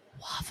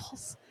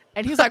 waffles.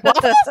 And he was like,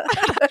 waffles?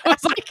 I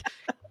was like,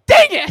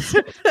 dang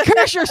it,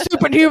 curse your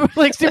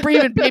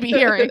superhuman baby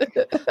hearing.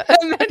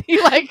 And then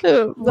he like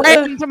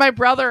ran into my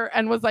brother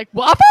and was like,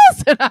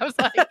 waffles? And I was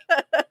like,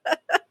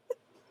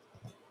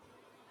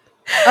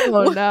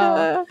 oh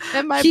no.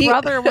 And my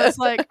brother was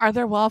like, are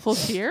there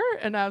waffles here?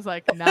 And I was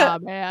like, nah,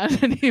 man.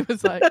 And he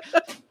was like,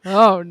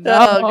 oh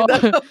no.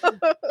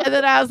 And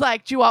then I was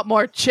like, do you want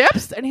more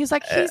chips? And he's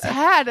like, he's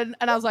had. And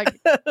I was like,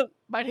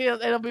 but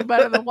it'll be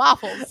better than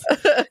waffles.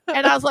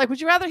 And I was like,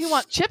 would you rather he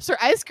want chips or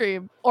ice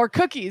cream or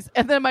cookies?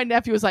 And then my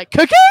nephew was like,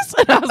 cookies?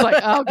 And I was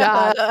like, oh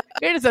God,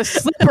 it is a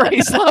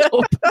slippery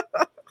slope.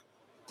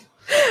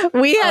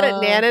 We had a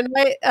Nana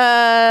night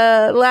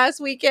last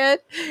weekend,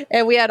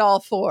 and we had all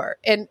 4.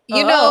 And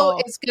you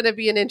know it's going to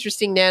be an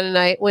interesting Nana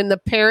night when the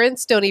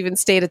parents don't even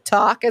stay to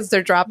talk as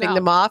they're dropping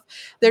them off.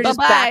 They're just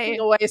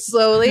backing away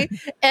slowly.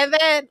 And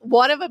then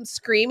one of them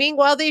screaming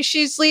while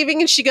she's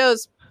leaving, and she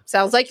goes,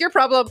 sounds like your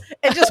problem,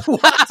 and just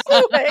walks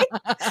away.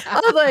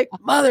 I was like,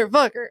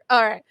 motherfucker.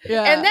 All right.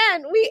 Yeah. And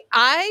then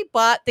I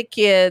bought the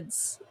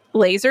kids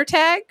laser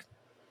tag.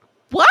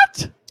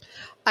 What?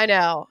 I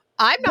know.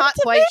 I'm not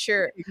quite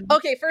sure.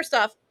 Okay, first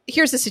off,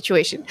 here's the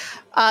situation.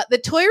 The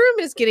toy room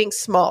is getting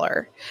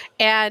smaller,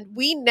 and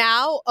we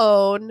now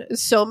own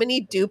so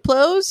many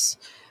Duplos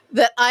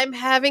that I'm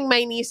having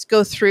my niece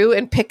go through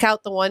and pick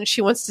out the ones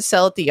she wants to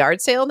sell at the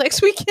yard sale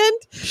next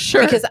weekend.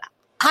 Sure. Because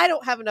I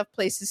don't have enough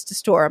places to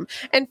store them.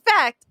 In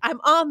fact, I'm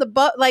on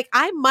the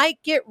I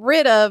might get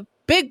rid of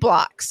big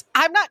blocks.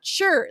 I'm not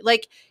sure.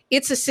 Like,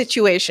 it's a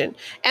situation.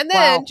 And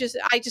then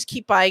I just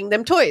keep buying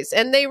them toys,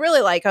 and they really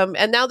like them.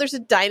 And now there's a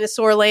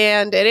dinosaur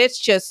land, and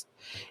it's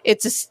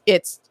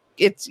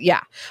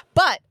yeah.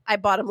 But I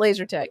bought him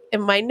laser tag,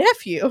 and my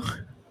nephew,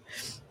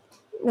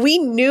 we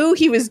knew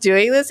he was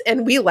doing this,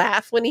 and we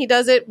laugh when he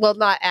does it. Well,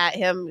 not at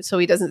him, so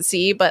he doesn't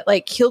see, but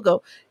like he'll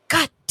go,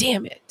 God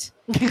damn it.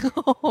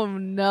 Oh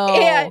no.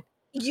 And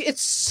it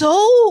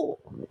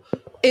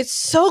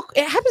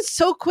happens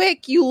so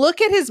quick. You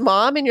look at his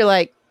mom and you're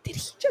like, did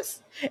he just?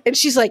 And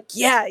she's like,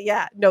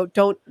 yeah. No,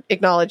 don't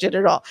acknowledge it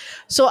at all.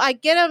 So I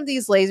get him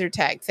these laser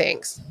tag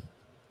things,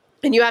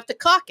 and you have to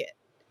cock it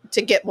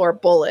to get more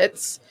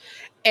bullets.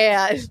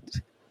 And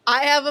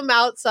I have them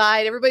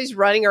outside. Everybody's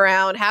running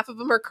around. Half of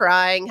them are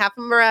crying. Half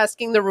of them are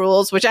asking the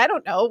rules, which I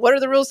don't know. What are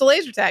the rules to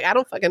laser tag? I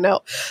don't fucking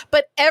know.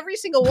 But every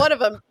single one of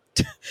them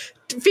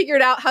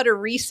figured out how to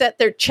reset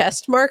their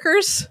chest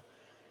markers.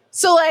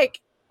 So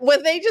like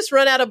when they just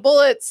run out of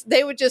bullets,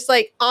 they would just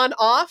like on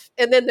off,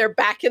 and then they're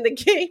back in the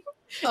game.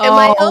 And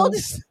my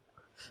eldest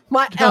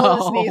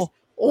niece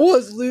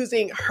was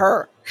losing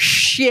her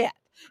shit.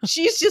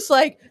 She's just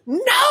like,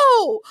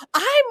 no,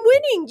 I'm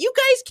winning. You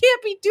guys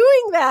can't be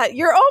doing that.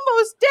 You're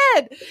almost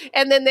dead.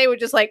 And then they would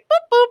just like,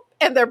 boop, boop,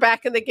 and they're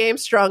back in the game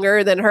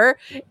stronger than her.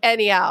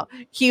 Anyhow,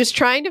 he was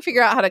trying to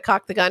figure out how to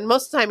cock the gun.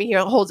 Most of the time he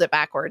holds it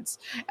backwards.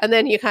 And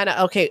then you kind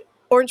of, okay,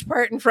 orange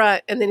part in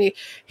front. And then he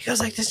goes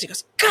like this. And he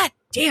goes, God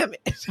damn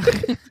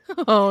it.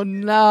 Oh,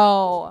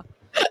 no.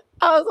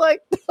 I was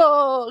like,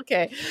 oh,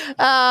 okay.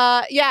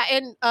 Yeah.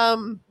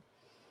 And,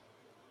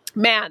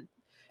 man,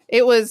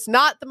 it was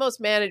not the most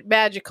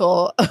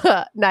magical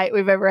night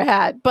we've ever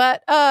had,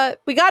 but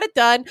we got it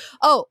done.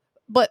 Oh,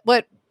 but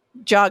what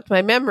jogged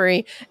my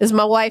memory is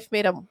my wife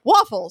made them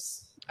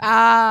waffles.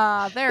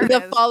 There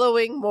the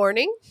following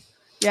morning.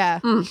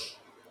 Yeah.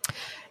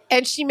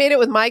 And she made it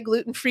with my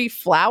gluten-free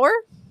flour.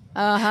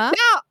 Uh-huh.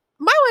 Now,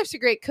 my wife's a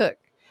great cook.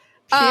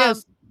 She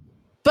is.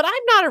 But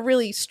I'm not a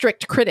really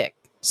strict critic.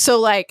 So,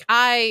 like,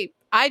 I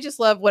just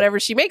love whatever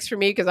she makes for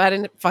me because I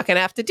didn't fucking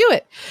have to do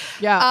it.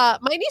 Yeah.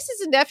 My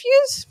nieces and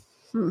nephews,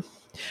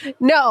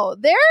 no,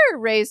 they're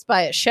raised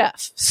by a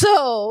chef.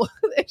 So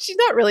she's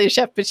not really a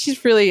chef, but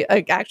she's really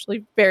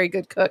actually very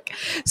good cook.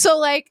 So,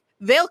 like,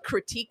 they'll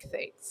critique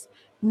things.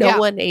 No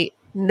one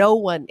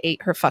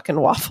ate her fucking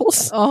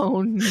waffles.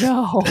 Oh,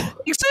 no.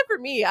 Except for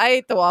me. I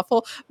ate the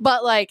waffle.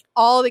 But, like,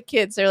 all the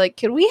kids, they're like,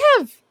 can we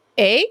have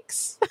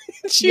eggs?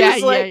 She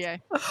was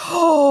like,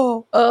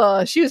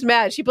 oh, she was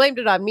mad. She blamed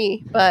it on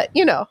me, but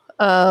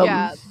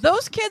yeah,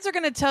 those kids are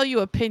going to tell you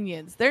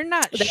opinions. They're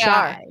not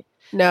shy. Are.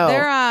 No,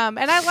 they're and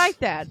I like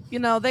that.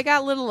 They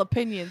got little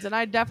opinions, and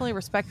I definitely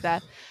respect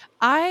that.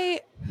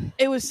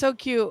 It was so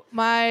cute.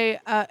 My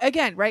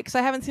again, right? Because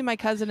I haven't seen my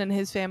cousin and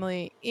his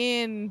family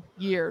in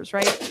years,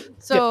 right?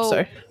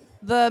 So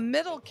the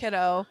middle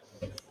kiddo,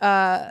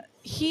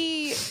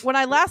 when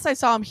I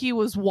saw him, he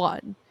was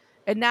 1,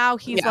 and now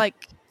he's like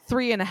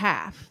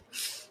 3.5.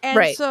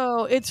 And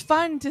so it's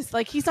fun to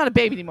like, he's not a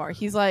baby anymore.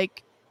 He's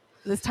like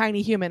this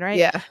tiny human, right?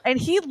 Yeah. And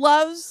he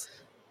loves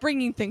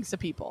bringing things to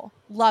people.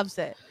 Loves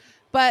it.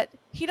 But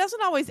he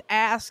doesn't always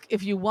ask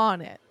if you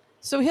want it.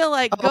 So he'll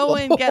like go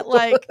and get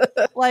like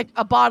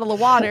a bottle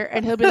of water,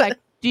 and he'll be like,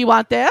 do you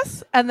want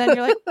this? And then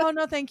you're like, oh,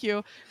 no, thank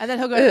you. And then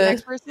he'll go to the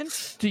next person.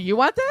 Do you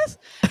want this?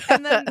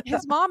 And then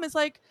his mom is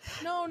like,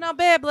 no,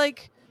 babe,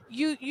 like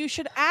you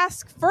should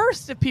ask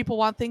first if people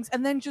want things,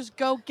 and then just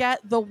go get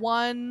the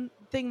one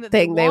thing that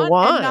they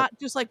want, and not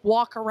just like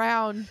walk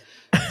around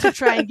to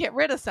try and get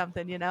rid of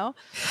something,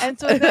 And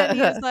so then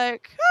he's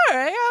like, all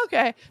right,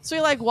 okay. So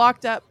he like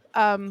walked up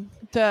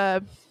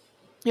to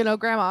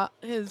grandma,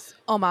 his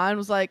Oma, and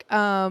was like,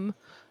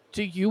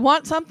 do you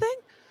want something?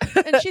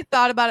 And she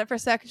thought about it for a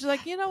second. She's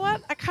like, you know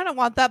what? I kind of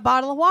want that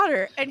bottle of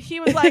water. And he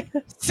was like,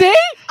 see,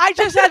 I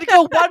just had to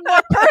go one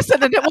more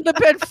person and it would have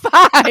been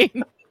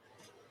fine.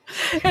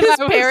 And his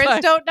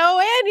parents don't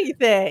know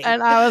anything.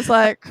 And I was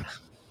like,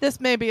 this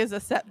maybe is a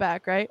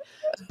setback, right?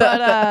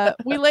 But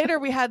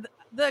we had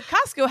the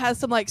Costco has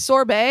some like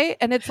sorbet,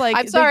 and it's like,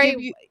 I'm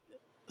sorry,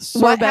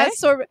 sorbet.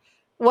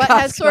 What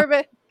has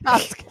sorbet?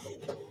 Costco.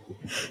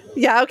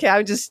 Yeah, okay. I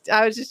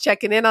was just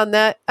checking in on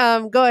that.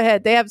 Go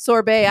ahead. They have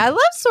sorbet. I love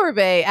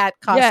sorbet at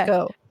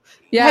Costco.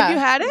 Yeah. Have you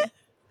had it?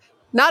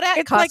 Not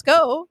at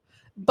Costco,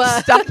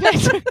 but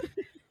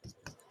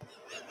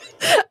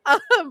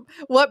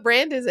what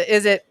brand is it?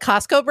 Is it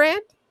Costco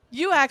brand?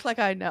 You act like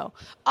I know.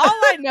 All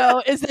I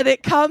know is that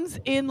it comes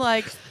in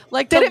like.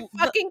 Did it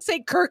fucking say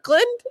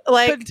Kirkland?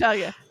 Like, couldn't tell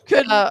you.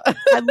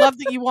 I love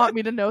that you want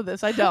me to know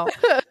this. I don't.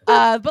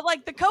 But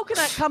like the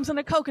coconut comes in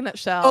a coconut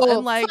shell. Oh,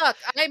 and like, fuck!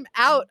 I'm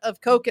out of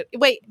coconut.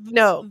 Wait,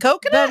 no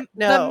coconut.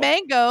 No,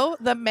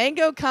 the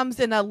mango comes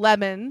in a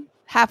lemon,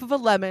 half of a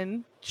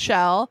lemon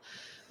shell.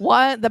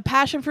 The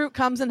passion fruit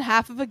comes in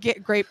half of a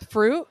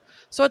grapefruit.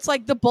 So it's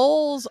like the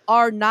bowls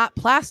are not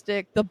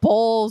plastic. The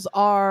bowls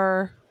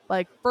are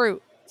like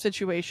fruit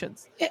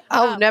situations.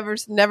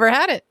 Never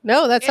had it.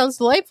 No, that sounds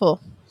delightful.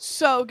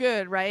 So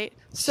good, right?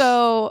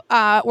 So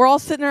we're all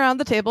sitting around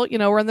the table.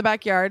 We're in the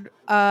backyard.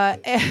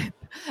 And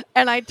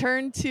I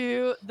turned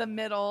to the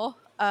middle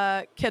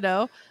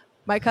kiddo,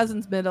 my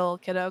cousin's middle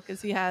kiddo,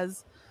 because he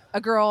has a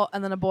girl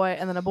and then a boy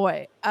and then a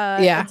boy.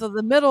 And so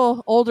the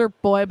middle, older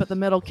boy, but the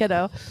middle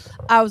kiddo,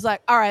 I was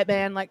like, all right,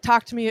 man, like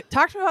talk to me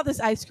about this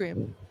ice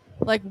cream.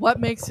 Like, what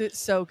makes it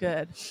so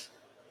good?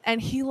 And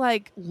he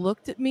like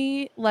looked at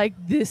me like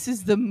this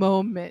is the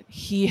moment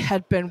he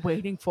had been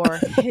waiting for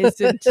his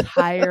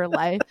entire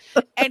life.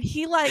 And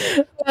he like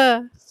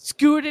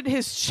scooted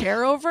his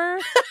chair over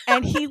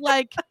and he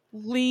like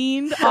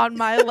leaned on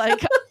my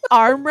like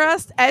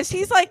armrest as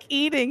he's like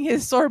eating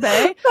his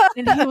sorbet.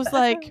 And he was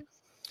like,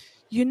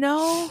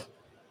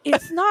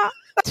 it's not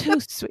too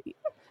sweet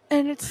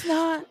and it's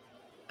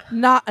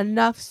not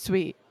enough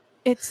sweet.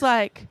 It's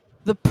like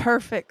the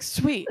perfect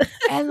sweet.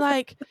 And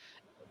like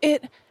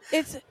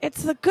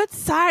it's a good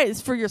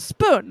size for your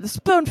spoon. The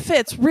spoon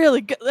fits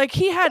really good. Like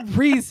he had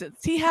reasons.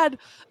 He had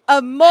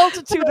a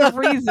multitude of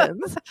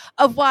reasons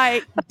of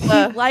why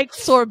he liked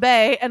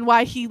sorbet and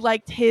why he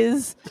liked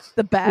his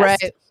the best.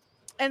 Right.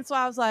 And so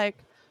I was like,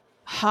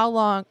 how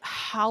long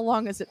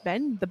has it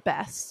been the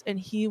best? And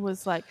he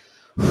was like,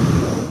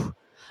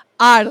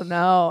 I don't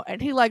know.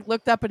 And he like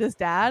looked up at his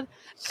dad,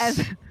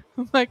 and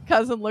my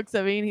cousin looks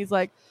at me and he's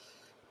like,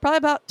 probably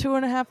about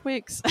 2.5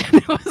 weeks. And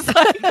it was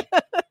like,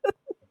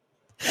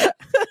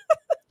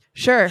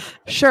 Sure.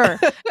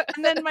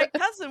 And then my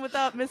cousin,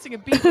 without missing a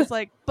beat, was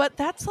like, but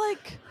that's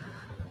like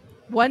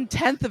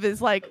 1/10 of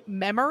his like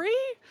memory.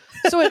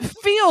 So it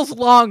feels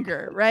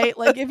longer, right?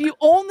 Like if you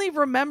only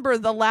remember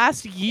the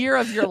last year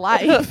of your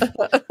life,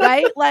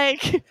 right?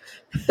 Like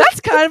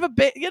that's kind of a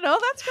big,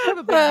 that's kind of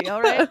a big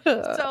deal, right?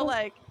 So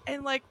like,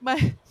 and like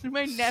my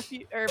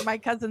nephew or my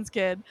cousin's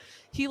kid,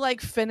 he like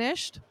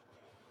finished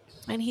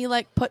and he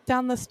like put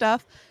down the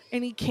stuff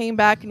and he came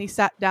back and he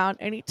sat down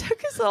and he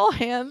took his little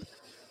hand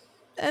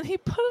and he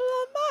put it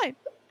on mine.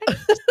 And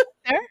he just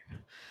there.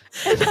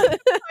 And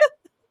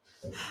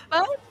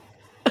well,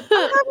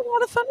 I'm having a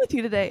lot of fun with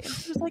you today. And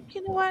he was like,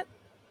 you know what?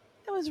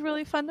 It was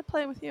really fun to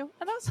play with you.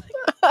 And I was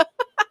like,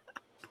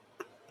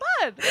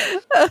 fun.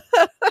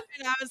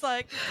 And I was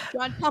like, do you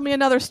want to tell me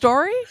another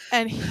story?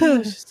 And he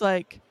was just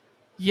like,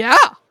 yeah.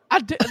 I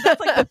did. That's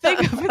like the thing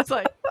of it's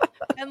like,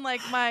 and like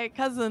my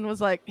cousin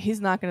was like, he's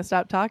not going to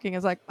stop talking. I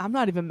was like, I'm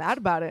not even mad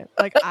about it.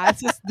 Like,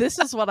 this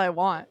is what I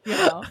want.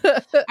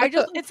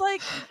 It's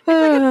like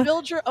a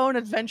build your own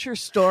adventure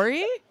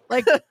story,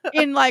 like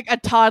in like a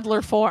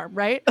toddler form,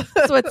 right?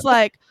 So it's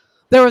like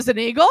there was an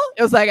eagle.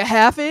 It was like a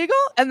half eagle,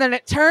 and then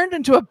it turned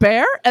into a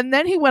bear, and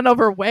then he went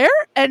over where,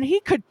 and he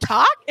could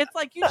talk. It's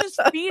like you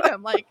just feed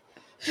him like.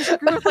 Just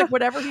agree with like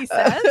whatever he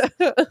says,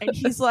 and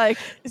he's like,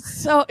 it's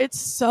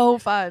so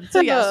fun. So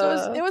yeah,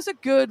 so it was a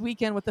good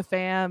weekend with the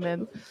fam,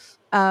 and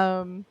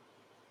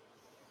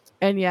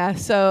yeah,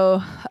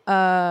 so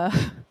so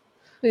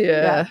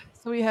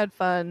we had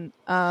fun.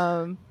 But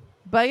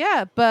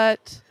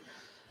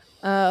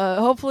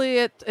hopefully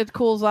it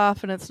cools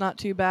off and it's not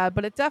too bad.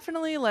 But it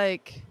definitely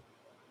like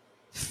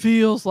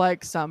feels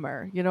like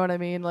summer. You know what I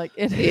mean? Like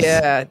it is.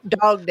 Yeah,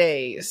 dog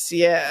days.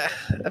 Yeah,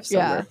 of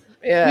summer.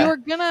 Yeah. We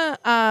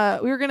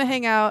were gonna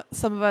hang out,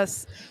 some of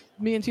us,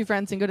 me and two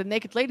friends, and go to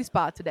Naked Lady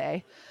Spa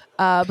today.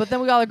 But then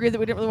we all agreed that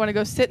we didn't really want to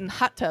go sit in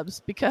hot tubs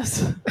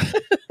because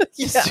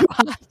it's too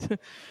hot.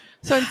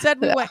 So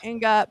instead we went and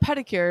got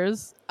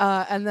pedicures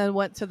and then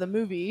went to the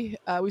movie.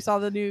 We saw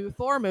the new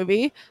Thor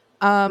movie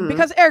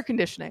because air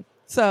conditioning.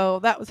 So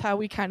that was how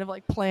we kind of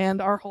like planned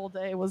our whole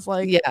day, was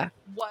like, what is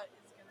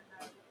gonna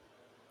have,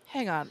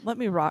 hang on, let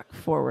me rock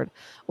forward.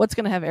 What's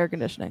gonna have air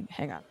conditioning?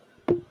 Hang on.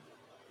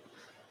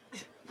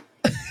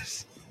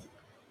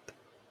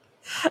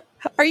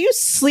 Are you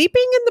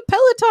sleeping in the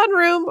Peloton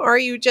room, or are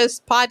you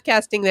just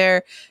podcasting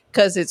there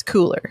because it's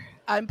cooler?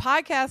 I'm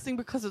podcasting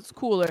because it's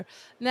cooler.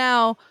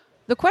 Now,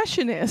 the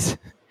question is,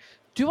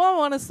 do I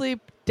want to sleep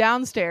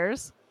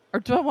downstairs or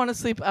do I want to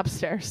sleep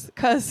upstairs?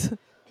 Because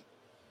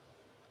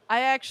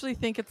I actually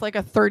think it's like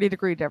a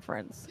 30-degree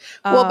difference.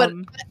 Well, but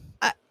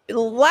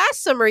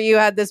last summer you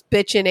had this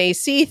bitchin'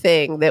 AC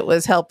thing that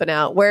was helping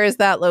out. Where is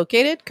that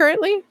located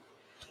currently?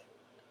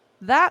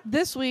 That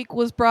this week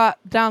was brought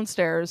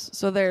downstairs.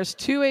 So there's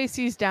 2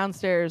 ACs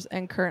downstairs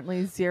and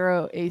currinly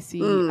 0 AC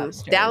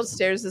upstairs.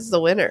 Downstairs is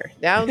the winner.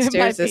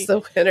 Downstairs is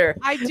the winner.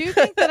 I do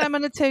think that I'm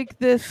going to take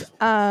this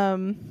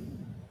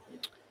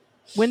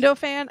window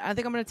fan. I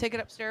think I'm going to take it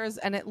upstairs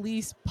and at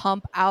least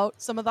pump out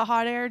some of the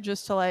hot air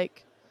just to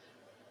like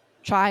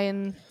try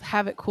and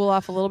have it cool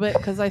off a little bit,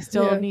 because I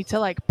still need to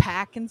like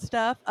pack and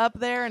stuff up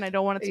there and I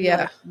don't want it to be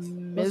like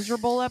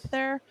miserable up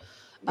there.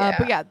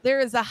 But yeah, there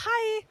is a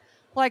high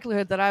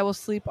likelihood that I will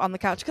sleep on the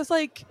couch, because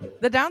like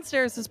the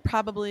downstairs is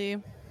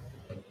probably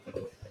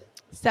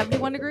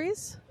 71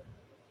 degrees.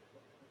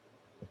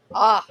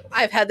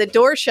 I've had the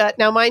door shut.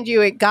 Now, mind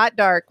you, it got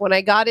dark. When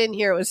I got in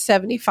here, it was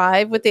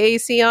 75 with the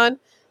AC on.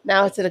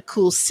 Now it's at a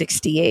cool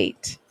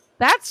 68.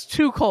 That's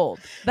too cold.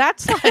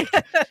 That's like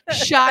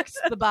shocks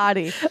the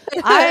body.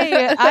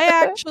 I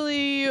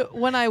actually,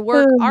 when I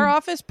work, our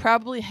office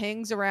probably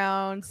hangs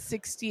around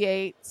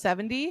 68,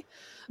 70.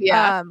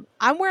 Yeah.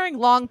 I'm wearing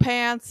long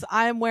pants.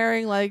 I'm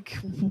wearing like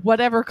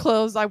whatever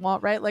clothes I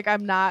want, right? Like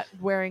I'm not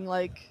wearing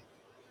like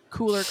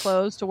cooler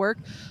clothes to work,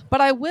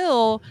 but I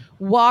will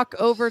walk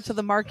over to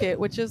the market,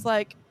 which is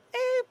like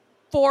a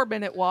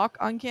 4-minute walk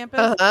on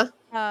campus.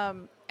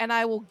 And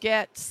I will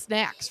get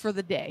snacks for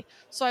the day.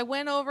 So I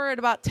went over at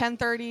about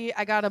 10:30.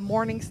 I got a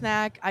morning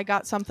snack. I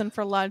got something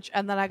for lunch.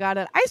 And then I got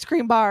an ice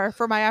cream bar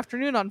for my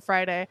afternoon on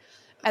Friday.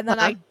 And then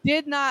I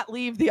did not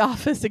leave the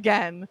office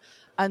again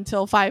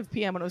until 5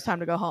 p.m. when it was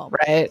time to go home.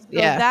 Right. So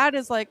yeah. That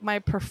is like my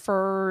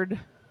preferred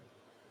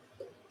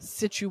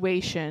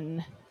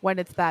situation when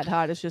it's that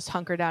hot, is just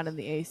hunker down in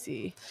the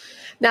AC.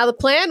 Now, the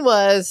plan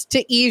was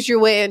to ease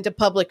your way into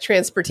public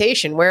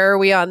transportation. Where are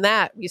we on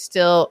that? We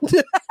still...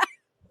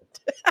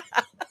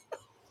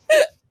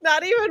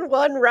 Not even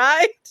one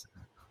ride?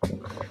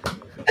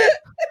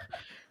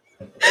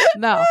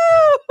 No.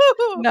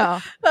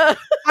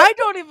 I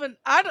don't even,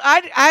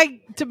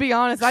 I to be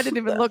honest, I didn't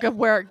even look up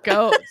where it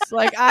goes.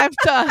 Like I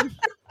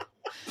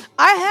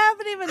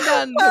haven't even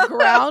done the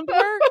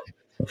groundwork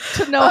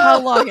to know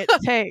how long it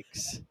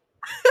takes.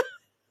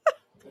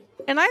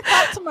 And I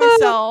thought to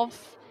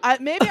myself,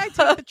 maybe I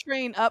take the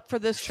train up for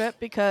this trip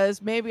because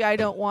maybe I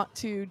don't want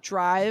to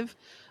drive.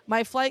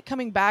 My flight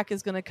coming back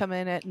is going to come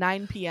in at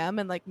 9 p.m.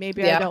 and like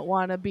maybe I don't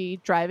want to be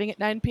driving at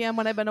 9 p.m.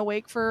 when I've been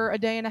awake for a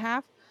day and a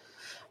half.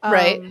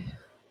 Right.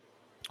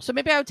 So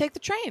maybe I would take the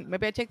train.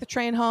 Maybe I take the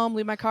train home,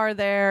 leave my car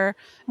there,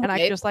 and I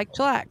could just like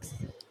chillax.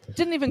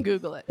 Didn't even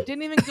Google it.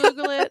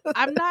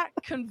 I'm not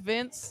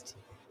convinced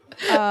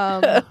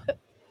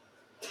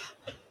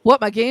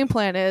what my game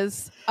plan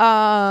is.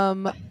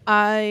 My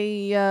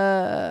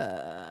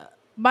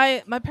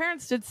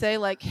parents did say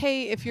like,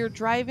 hey, if you're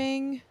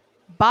driving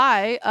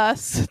by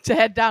us to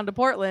head down to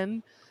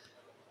Portland,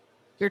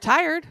 you're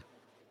tired,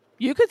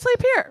 you could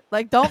sleep here.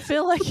 Like, don't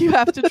feel like you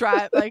have to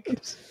drive. Like,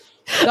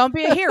 don't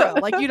be a hero.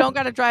 Like, you don't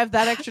got to drive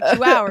that extra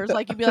 2 hours.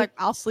 Like, you'd be like,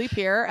 I'll sleep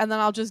here, and then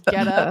I'll just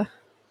get up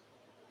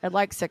at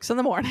like 6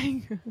 a.m.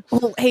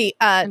 Well, hey,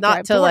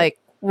 not to like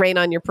rain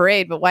on your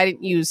parade, but why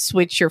didn't you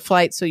switch your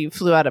flight so you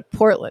flew out of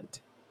Portland?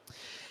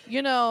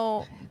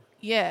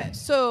 Yeah,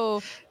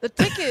 so the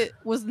ticket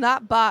was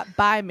not bought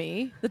by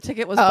me. The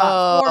ticket was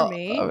bought for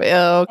me.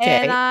 Okay.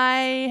 And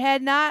I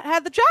had not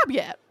had the job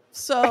yet.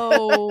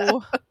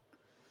 So...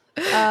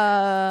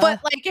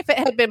 but like if it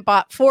had been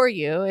bought for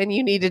you and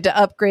you needed to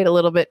upgrade a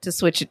little bit to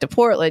switch it to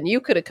Portland,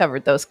 you could have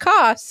covered those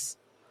costs.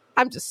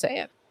 I'm just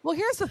saying. Well,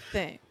 here's the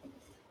thing.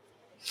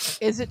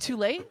 Is it too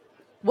late?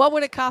 What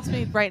would it cost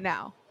me right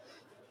now?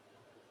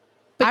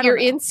 But you're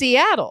in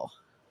Seattle.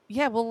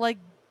 Yeah, well, like,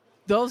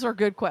 those are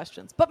good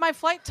questions. But my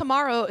flight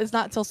tomorrow is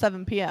not till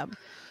 7 p.m.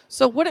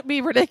 So would it be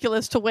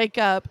ridiculous to wake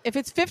up? If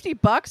it's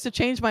 $50 to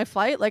change my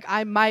flight, like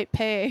I might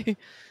pay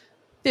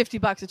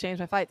 $50 to change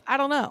my flight. I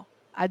don't know.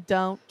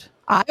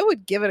 I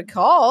would give it a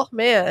call,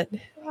 man.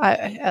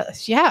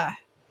 Yeah.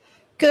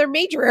 Because they're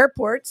major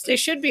airports. They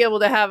should be able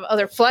to have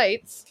other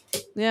flights.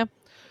 Yeah.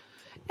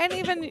 And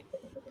even...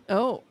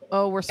 Oh,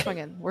 we're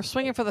swinging. We're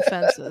swinging for the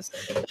fences.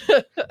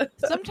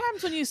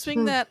 Sometimes when you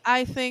swing that,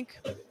 I think...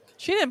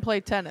 She didn't play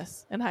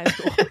tennis in high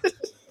school.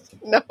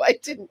 No, I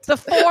didn't. The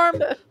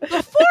form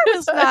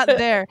is not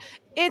there.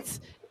 It's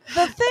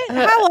the thing.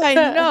 How I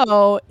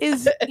know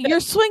is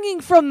you're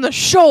swinging from the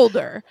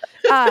shoulder.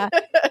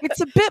 It's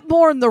a bit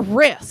more in the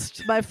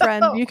wrist, my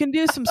friend. You can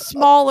do some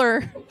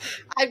smaller.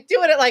 I'm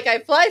doing it like I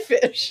fly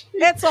fish.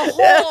 It's a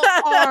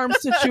whole arm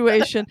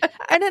situation,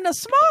 and in a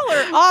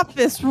smaller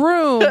office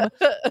room,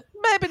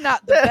 maybe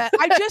not the best.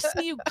 I just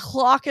see you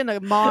clocking a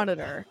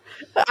monitor.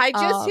 I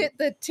just hit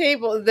the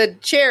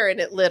chair, and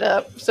it lit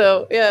up.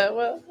 So yeah,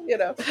 well, you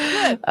know.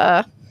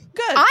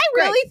 Good. I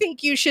Great. really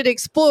think you should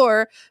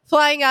explore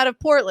flying out of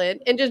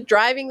Portland and just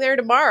driving there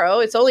tomorrow.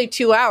 It's only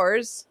 2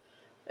 hours,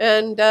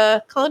 and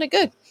calling it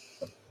good.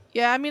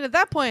 Yeah, I mean, at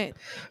that point,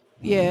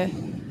 yeah.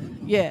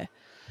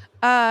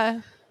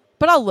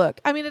 But I'll look.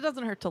 I mean, it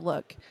doesn't hurt to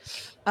look.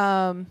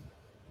 But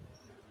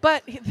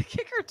the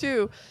kicker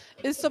too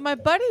is, so my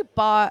buddy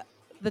bought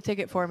the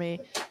ticket for me,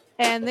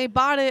 and they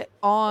bought it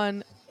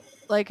on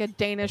like a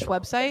Danish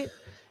website,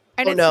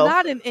 and it's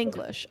not in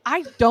English.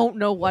 I don't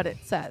know what it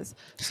says.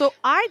 So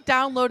I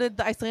downloaded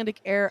the Icelandic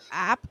Air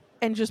app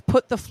and just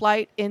put the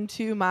flight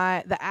into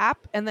the app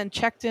and then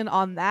checked in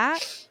on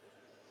that.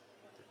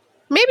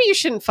 Maybe you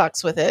shouldn't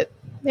fucks with it.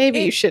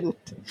 Maybe you shouldn't.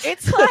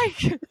 It's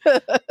like,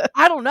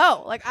 I don't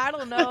know. Like, I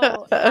don't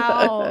know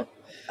how,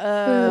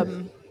 I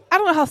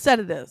don't know how set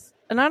it is.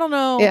 And I don't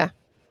know. Yeah.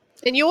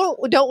 And you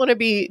don't want to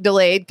be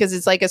delayed because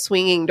it's like a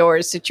swinging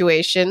doors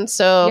situation.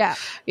 So,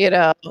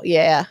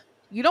 yeah.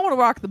 You don't want to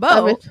rock the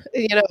boat.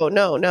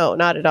 No,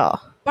 not at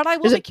all. But I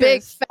will There's be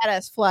curious. Big fat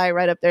ass fly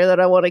right up there that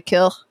I want to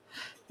kill.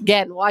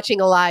 Again, watching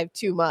Alive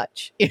too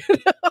much.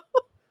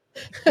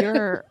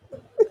 You're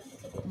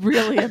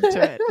really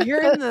into it.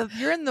 You're in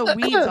the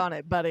weeds on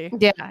it, buddy.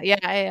 Yeah,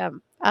 I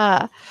am.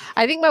 I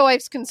think my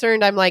wife's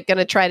concerned I'm like going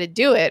to try to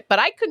do it, but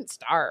I couldn't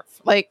starve.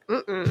 Like,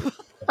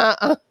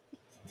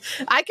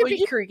 I could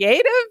be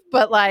creative,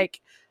 but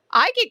like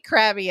I get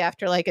crabby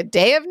after like a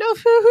day of no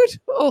food.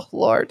 Oh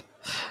Lord.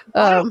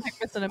 I don't like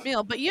missing a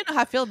meal, but you know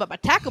how I feel about my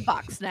tackle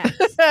box snacks.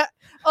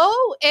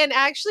 Oh, and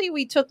actually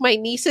we took my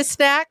niece's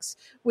snacks,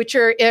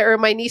 or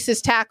my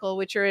niece's tackle,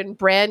 which are in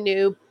brand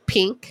new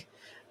pink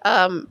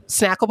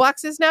snackle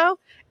boxes now.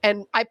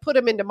 And I put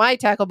them into my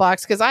tackle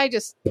box because I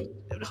just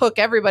hook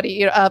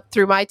everybody up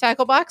through my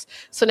tackle box.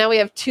 So now we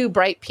have 2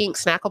 bright pink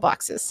snackle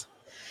boxes.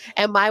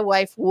 And my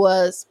wife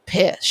was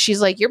pissed.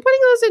 She's like, "You're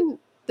putting those in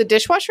the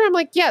dishwasher?" I'm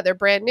like, "Yeah, they're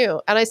brand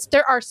new." And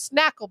there are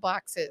snackle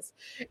boxes.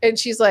 And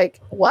she's like,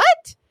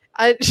 "What?"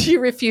 She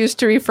refused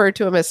to refer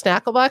to them as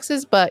snackle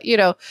boxes, but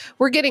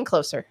we're getting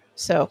closer.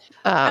 So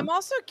I'm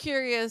also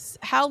curious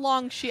how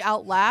long she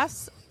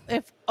outlasts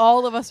if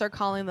all of us are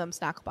calling them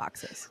snackle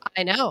boxes.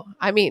 I know.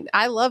 I mean,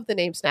 I love the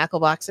name snackle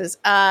boxes.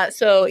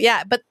 So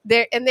yeah, but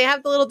they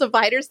have the little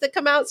dividers that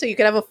come out, so you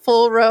can have a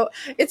full row.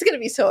 It's going to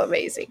be so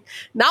amazing.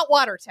 Not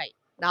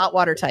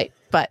watertight,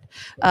 but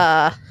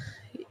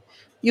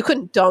you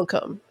couldn't dunk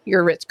them.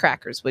 Your Ritz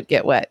crackers would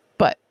get wet.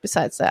 But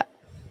besides that.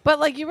 But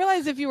like, you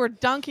realize if you were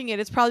dunking it,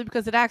 it's probably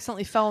because it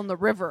accidentally fell in the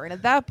river. And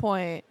at that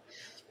point,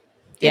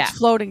 it's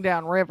floating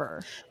down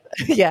river.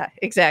 Yeah,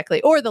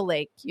 exactly. Or the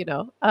lake,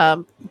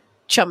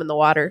 chum in the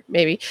water,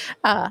 maybe.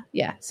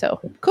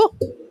 So cool.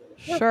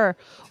 Sure.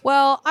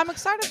 Well, I'm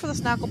excited for the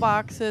snackle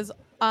boxes.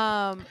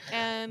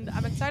 And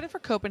I'm excited for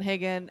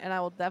Copenhagen, and I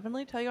will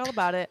definitely tell you all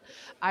about it.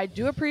 I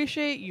do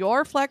appreciate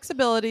your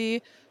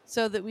flexibility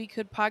so that we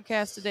could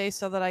podcast today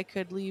so that I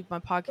could leave my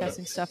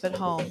podcasting stuff at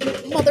home.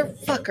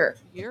 Motherfucker.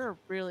 You're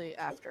really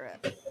after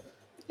it.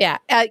 Yeah.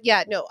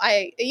 No,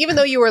 even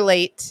though you were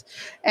late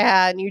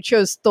and you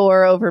chose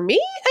Thor over me,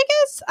 I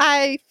guess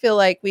I feel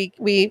like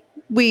we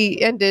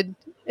ended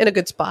in a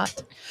good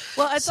spot.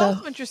 Well, it's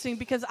also interesting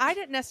because I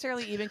didn't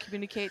necessarily even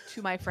communicate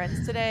to my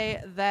friends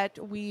today that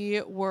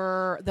we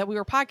were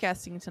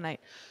podcasting tonight.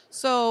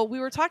 So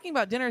we were talking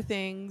about dinner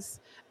things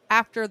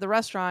after the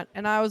restaurant,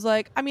 and I was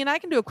like, I mean, I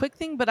can do a quick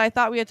thing, but I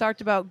thought we had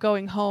talked about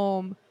going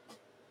home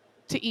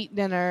to eat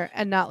dinner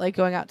and not like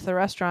going out to the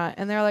restaurant.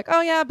 And they're like,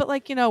 oh yeah, but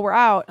like, we're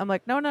out. I'm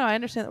like, no, I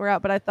understand that we're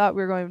out, but I thought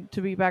we were going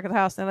to be back at the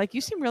house. And they're like,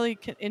 you seem really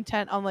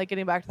intent on like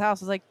getting back to the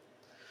house. I was like,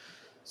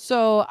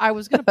 so I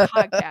was going to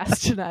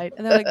podcast tonight.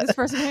 And they're like, this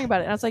person hearing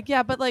about it. And I was like,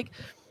 yeah, but like,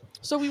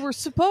 so we were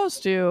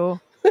supposed to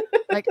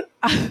like,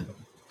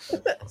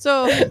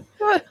 so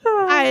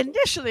I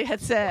initially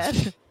had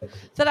said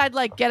that I'd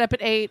like get up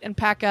at 8 and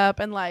pack up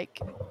and like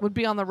would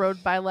be on the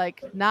road by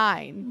like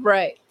 9.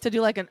 Right. To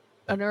do like an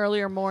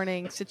earlier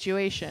morning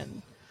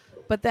situation.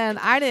 But then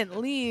I didn't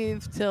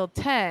leave till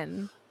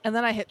 10, and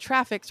then I hit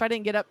traffic, so I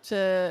didn't get up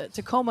to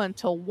Tacoma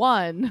until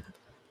 1.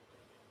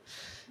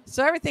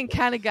 So everything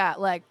kind of got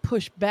like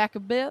pushed back a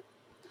bit.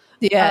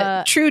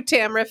 Yeah, true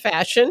Tamra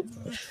fashion.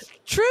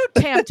 True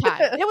Tam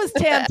time. It was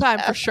Tam time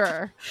for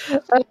sure.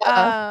 And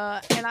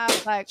I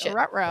was like,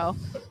 ruh-roh.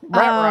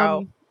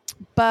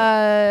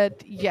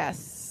 But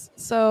yes.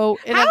 So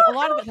a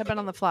lot of it had been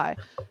on the fly.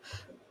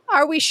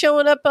 Are we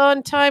showing up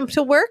on time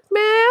to work,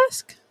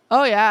 Mask?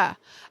 Oh, yeah.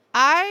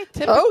 I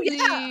typically... Oh,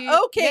 yeah.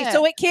 Okay,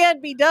 so it can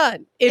be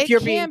done if you're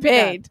being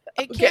paid.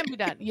 It can be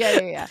done.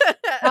 Yeah.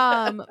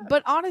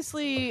 But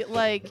honestly,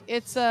 like,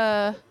 it's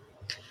I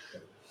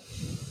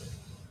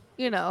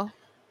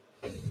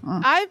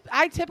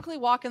typically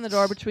walk in the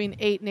door between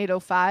 8 and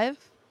 8:05.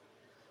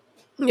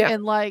 Yeah.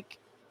 And, like,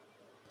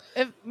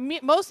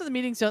 most of the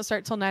meetings don't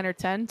start till 9 or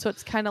 10, so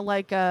it's kind of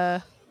like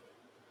a...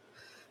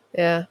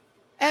 Yeah.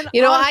 And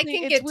honestly, I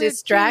can get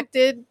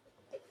distracted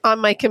on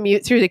my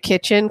commute through the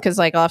kitchen because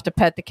like I'll have to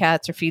pet the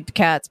cats or feed the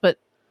cats. But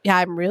yeah,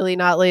 I'm really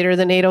not later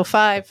than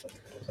 8:05.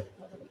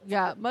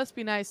 Yeah, must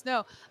be nice.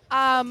 No.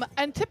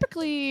 And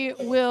typically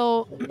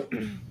we'll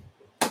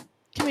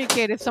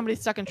communicate if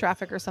somebody's stuck in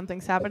traffic or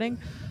something's happening.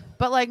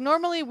 But like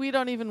normally we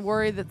don't even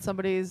worry that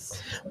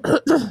somebody's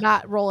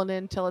not rolling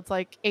in till it's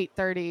like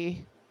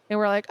 8:30, and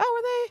we're like, oh,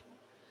 are they?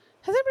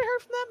 Has anybody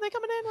heard from them? They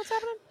coming in? What's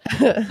happening?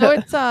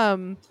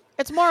 So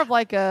it's more of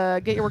like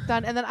a get your work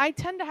done, and then I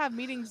tend to have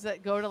meetings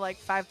that go to like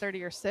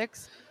 5:30 or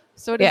 6,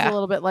 so it is a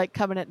little bit like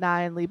coming at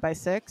 9, leave by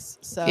 6.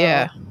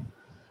 So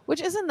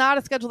which isn't not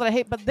a schedule that I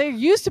hate, but there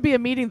used to be a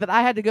meeting that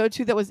I had to go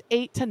to that was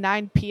 8 to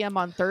 9 p.m.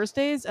 on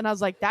Thursdays, and I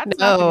was like, that's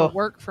not going to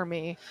work for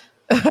me.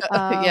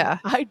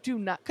 I do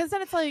not, because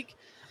then it's like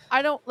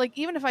I don't like,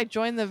 even if I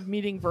join the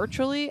meeting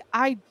virtually,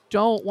 I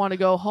don't want to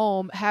go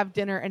home, have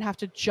dinner, and have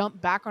to jump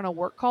back on a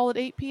work call at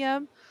 8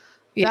 p.m.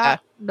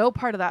 No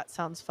part of that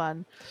sounds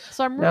fun.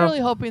 So I'm really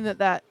hoping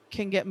that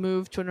can get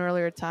moved to an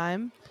earlier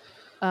time.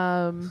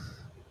 But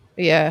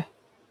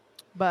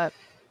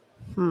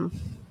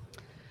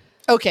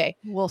okay,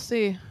 we'll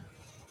see.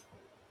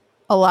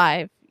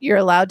 Alive, you're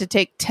allowed to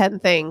take 10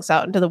 things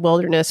out into the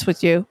wilderness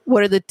with you.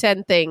 What are the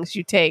 10 things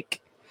you take?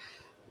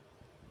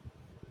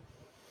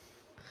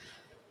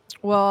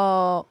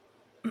 Well,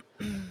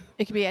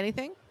 it could be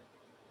anything.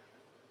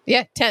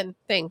 Yeah, 10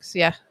 things.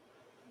 Yeah.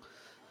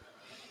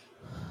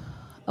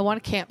 I want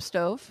a camp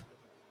stove.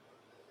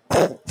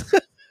 This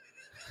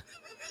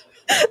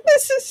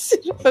is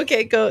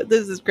okay. Go.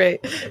 This is great.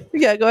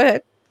 Yeah, go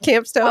ahead.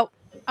 Camp stove.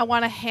 I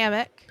want a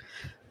hammock.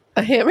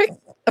 A hammock.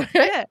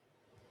 Okay. Yeah.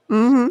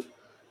 Mm-hmm.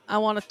 I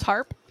want a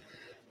tarp.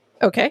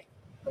 Okay.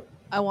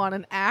 I want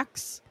an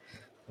axe.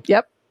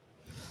 Yep.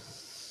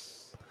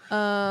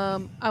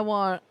 I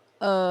want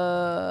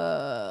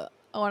a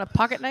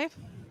pocket knife,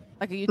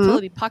 like a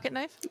utility pocket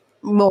knife.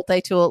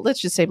 Multi-tool. Let's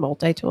just say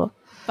multi-tool.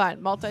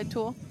 Fine,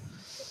 multi-tool.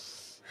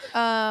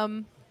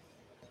 I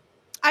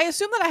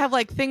assume that I have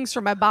like things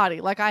for my body,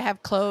 like I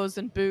have clothes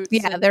and boots.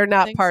 Yeah, they're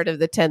not part of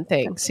the 10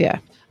 things. Yeah.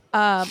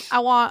 I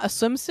want a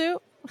swimsuit.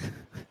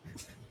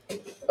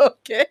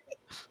 Okay.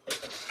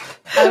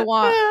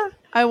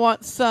 I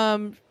want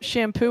some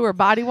shampoo or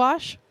body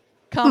wash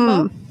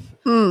combo.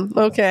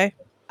 Okay.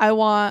 I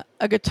want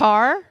a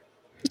guitar.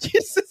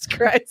 Jesus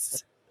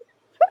Christ.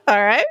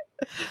 All right.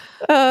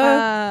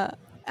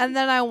 And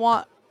then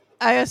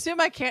I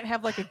assume I can't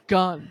have like a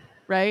gun,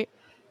 right?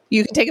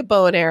 You can take a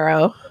bow and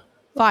arrow.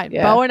 Fine.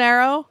 Yeah. Bow and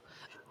arrow.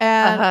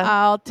 And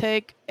I'll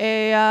take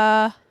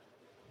I'm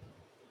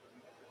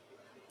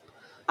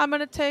going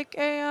to take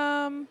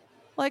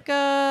like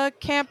a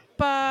camp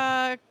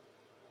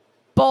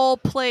bowl,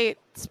 plate,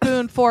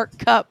 spoon, fork,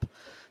 cup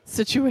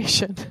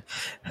situation.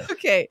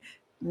 Okay.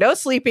 No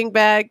sleeping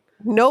bag.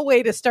 No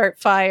way to start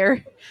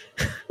fire.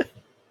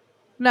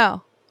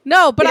 No,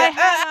 but I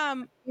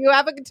have you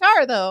have a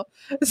guitar though.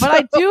 But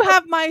I do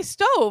have my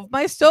stove.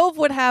 My stove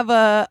would have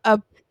a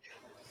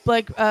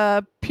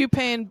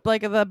propane,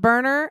 like the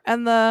burner,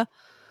 and the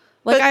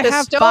I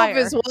have stove fire.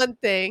 Is one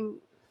thing.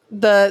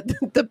 The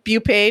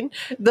butane,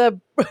 the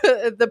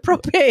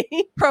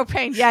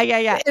propane.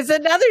 Yeah. Is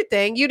another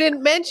thing. You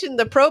didn't mention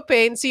the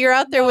propane, so you're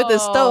out there with a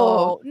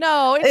stove.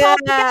 No, it's all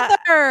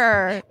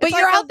together. But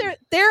you're out there.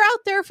 They're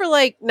out there for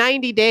like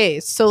 90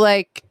 days. So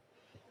like,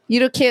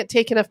 you can't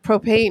take enough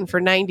propane for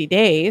 90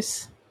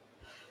 days.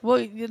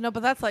 Well,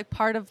 but that's like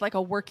part of like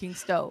a working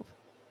stove.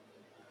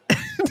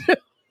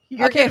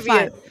 Okay,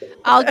 fine.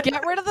 I'll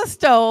get rid of the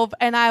stove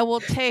and I will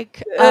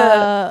take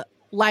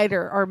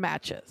lighter or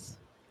matches.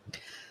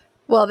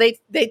 Well, they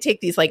take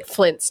these like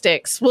flint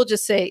sticks. We'll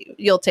just say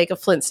you'll take a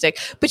flint stick.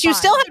 But you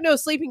still have no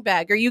sleeping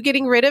bag. Are you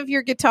getting rid of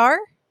your guitar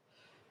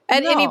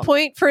at any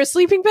point for a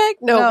sleeping bag?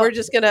 No. We're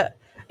just gonna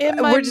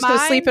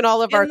sleep in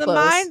all of our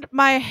clothes.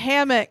 My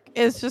hammock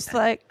is just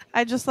like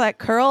I just like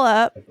curl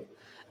up,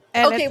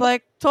 and it's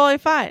like totally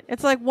fine.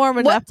 It's like warm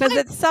enough because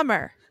it's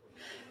summer.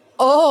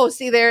 Oh,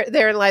 see,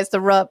 therein lies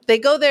the rub. They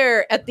go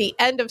there at the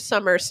end of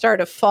summer, start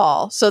of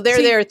fall. So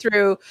they're there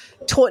through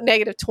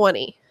negative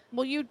 20.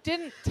 Well, you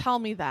didn't tell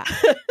me that.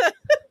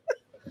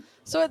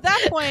 So at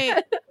that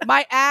point,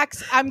 my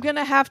axe, I'm going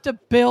to have to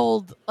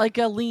build like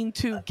a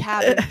lean-to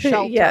cabin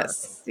shelter.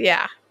 Yes.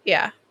 Yeah.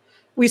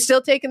 We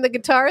still taking the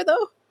guitar,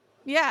 though?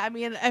 Yeah. I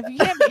mean, if you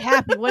can't be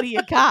happy, what do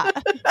you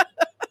got?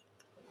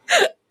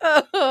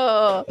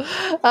 Oh,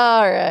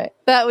 all right.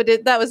 That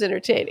was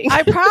entertaining.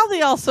 I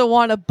probably also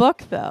want a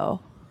book, though.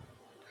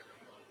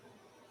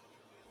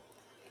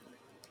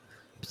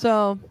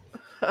 So.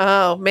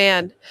 Oh,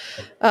 man.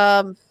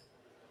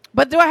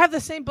 But do I have the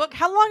same book?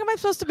 How long am I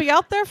supposed to be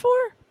out there for?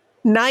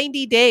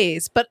 90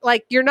 days. But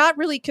like, you're not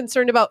really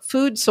concerned about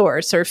food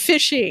source or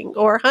fishing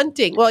or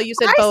hunting. Well, you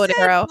said bow and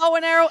arrow. Bow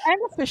and arrow and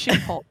a fishing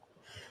pole.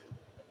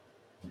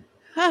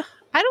 Huh.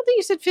 I don't think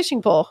you said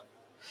fishing pole.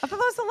 I thought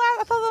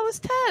that was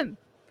 10.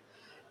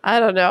 I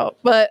don't know.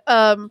 But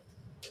oh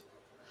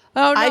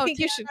no, I think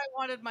you should. I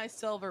wanted my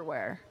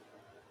silverware.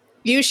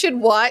 You should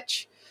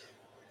watch,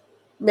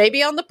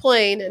 maybe on the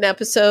plane, an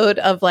episode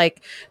of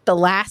like the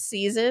last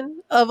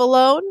season of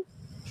Alone.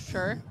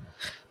 Sure.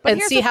 But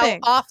and see how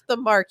off the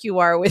mark you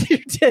are with your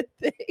 10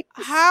 things.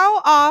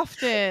 How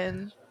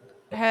often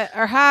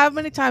or how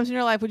many times in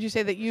your life would you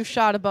say that you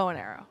shot a bow and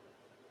arrow?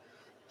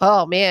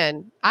 Oh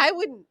man, I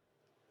wouldn't.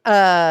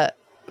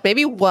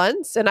 maybe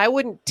once, and I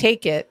wouldn't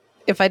take it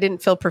if I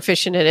didn't feel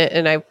proficient in it,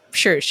 and I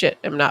sure as shit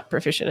am not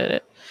proficient in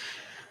it.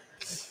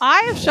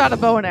 I have shot a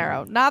bow and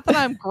arrow. Not that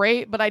I'm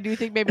great, but I do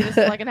think maybe this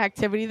is like an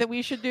activity that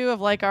we should do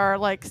of like our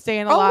like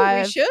staying alive.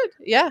 Oh, we should.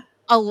 Yeah.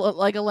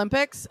 Like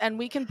Olympics, and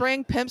we can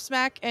bring Pimp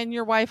Smack and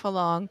your wife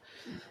along.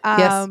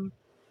 Yes.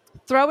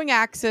 Throwing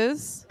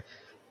axes,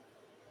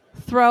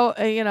 bow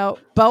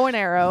and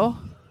arrow,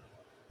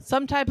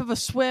 some type of a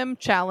swim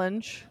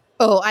challenge.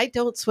 Oh, I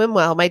don't swim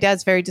well. My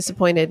dad's very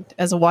disappointed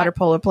as a water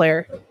polo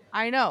player.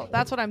 I know.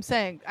 That's what I'm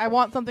saying. I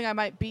want something I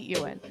might beat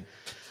you in.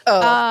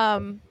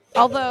 Oh.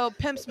 Although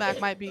Pimp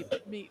Smack might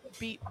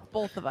beat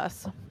both of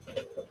us.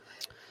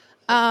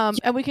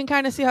 And we can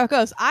kind of see how it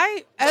goes.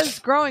 I, as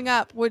growing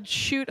up, would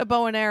shoot a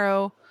bow and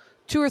arrow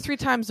 2 or 3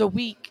 times a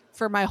week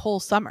for my whole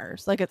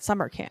summers, like at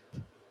summer camp.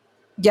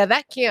 Yeah,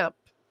 that camp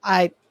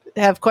I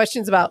have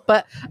questions about,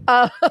 but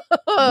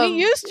we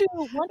used to.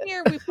 One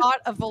year we bought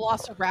a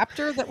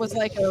Velociraptor that was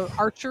like an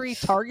archery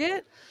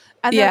target,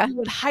 and then we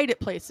would hide it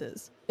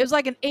places. It was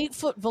like an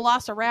 8-foot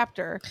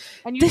Velociraptor,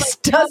 and this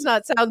does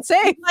not sound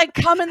safe. Like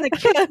come in the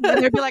kitchen,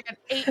 and there'd be like an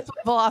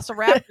 8-foot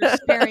Velociraptor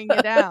staring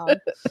you down.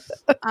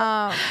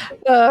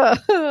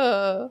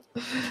 So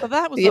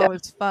that was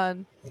always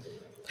fun.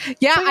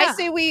 Yeah, I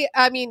say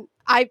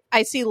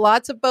I see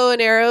lots of bow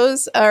and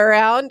arrows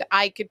around.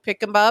 I could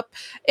pick them up.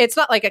 It's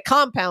not like a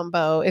compound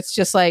bow. It's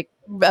just like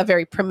a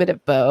very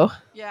primitive bow.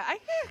 Yeah, I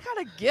got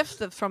a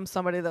gift from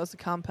somebody that was a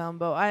compound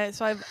bow. I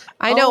sold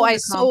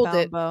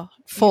it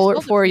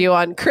for you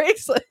on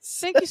Craigslist.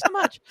 Thank you so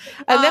much.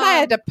 And then I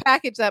had to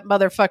package that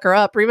motherfucker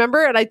up,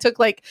 remember? And I took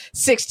like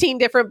 16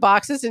 different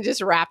boxes and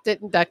just wrapped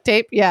it in duct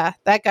tape. Yeah,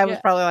 that guy was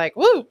probably like,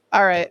 woo,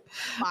 all right.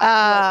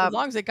 As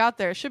long as it got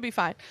there, it should be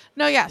fine.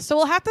 No, yeah. So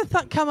we'll have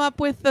to come up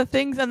with the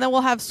things, and then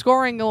we'll have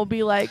scoring. And we'll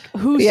be like,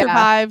 who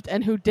survived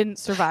and who didn't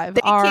survive.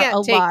 They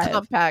can't take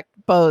compact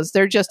bows.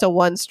 They're just a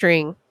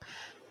 1-string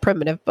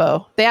primitive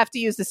bow. They have to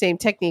use the same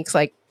techniques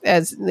like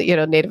as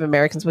Native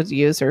Americans would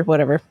use or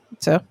whatever.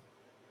 So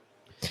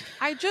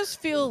I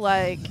just feel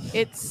like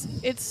it's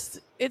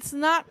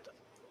not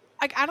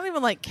like I don't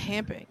even like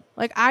camping.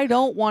 Like I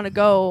don't want to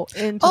go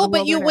into the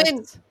but you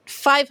win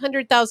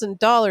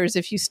 $500,000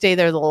 if you stay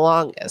there the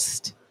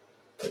longest.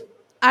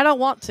 I don't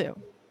want to.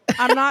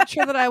 I'm not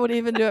sure that I would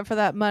even do it for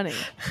that money.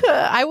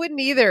 I wouldn't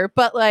either,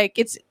 but like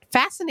it's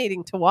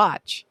fascinating to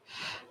watch.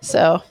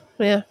 So,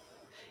 yeah.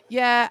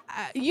 Yeah,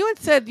 you had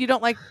said you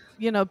don't like,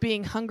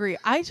 being hungry.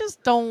 I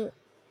just don't.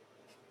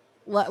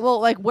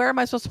 Like, where am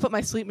I supposed to put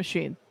my sleep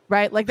machine?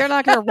 Right? Like, they're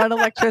not going to run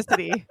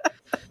electricity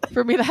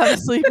for me to have a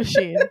sleep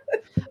machine.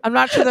 I'm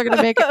not sure they're going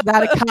to make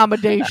that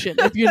accommodation,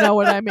 if you know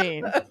what I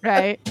mean.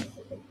 Right?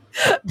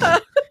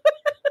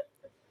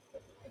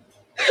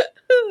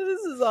 This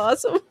is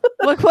awesome.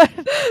 Look what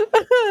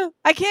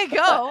I can't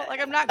go.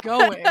 Like, I'm not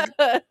going.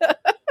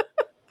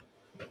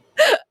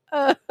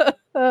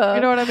 You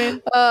know what I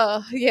mean?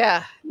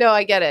 Yeah. No,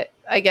 I get it.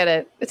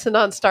 It's a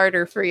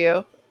non-starter for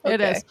you. Okay.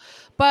 It is.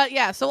 But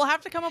yeah, so we'll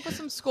have to come up with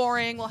some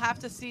scoring. We'll have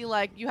to see,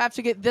 like, you have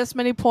to get this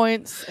many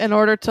points in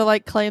order to,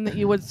 like, claim that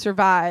you would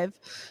survive.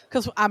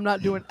 Because I'm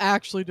not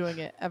actually doing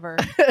it ever.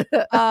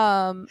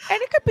 And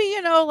it could be,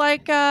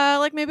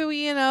 like maybe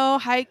we,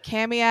 hike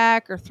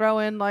Kamiak or throw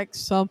in, like,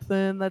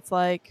 something that's,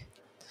 like,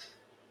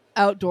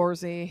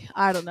 outdoorsy.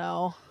 I don't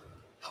know.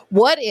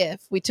 What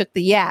if we took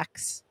the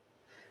yaks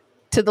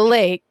to the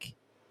lake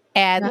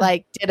and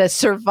like did a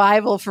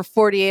survival for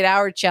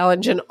 48-hour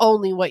challenge and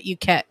only what you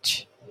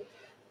catch?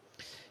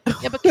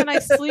 Yeah, but can I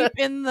sleep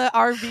in the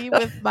RV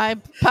with my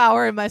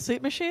power in my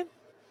sleep machine?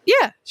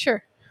 Yeah,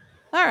 sure.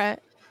 All right.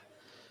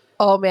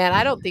 Oh man,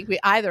 I don't think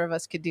either of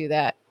us could do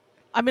that.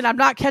 I mean, I'm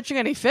not catching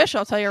any fish,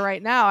 I'll tell you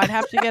right now. I'd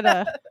have to get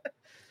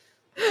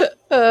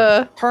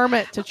a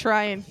permit to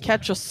try and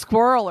catch a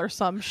squirrel or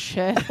some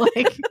shit.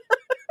 Like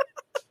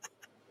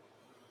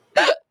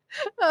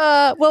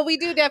well, we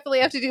do definitely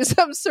have to do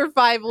some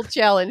survival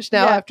challenge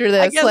now after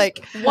this.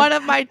 Like one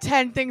of my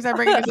 10 things I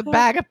bring is a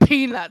bag of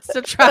peanuts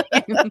to try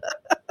and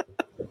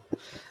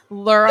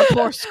lure a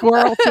poor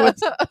squirrel to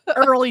its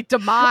early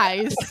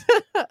demise.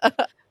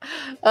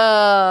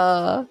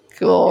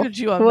 Cool. Could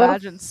you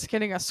imagine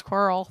skinning a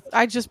squirrel?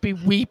 I'd just be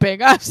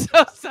weeping. I'm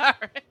so sorry.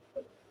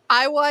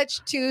 I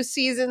watched 2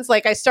 seasons.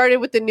 Like I started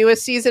with the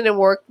newest season and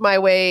worked my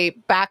way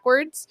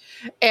backwards.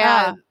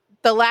 And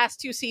the last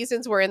 2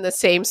 seasons were in the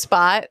same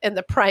spot, and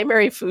the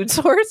primary food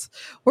source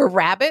were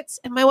rabbits.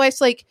 And my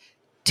wife's like,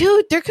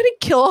 dude, they're going to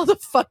kill all the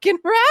fucking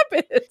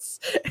rabbits.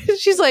 And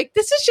she's like,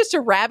 this is just a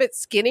rabbit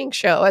skinning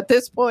show at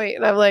this point.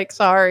 And I'm like,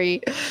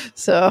 sorry.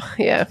 So,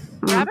 yeah.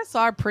 Rabbits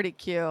are pretty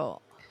cute.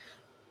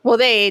 Well,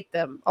 they ate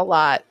them a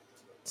lot.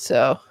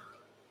 So.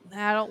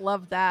 I don't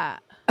love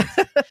that.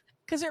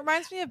 Because it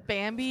reminds me of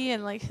Bambi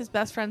and like his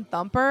best friend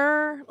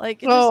Thumper.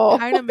 Like, it just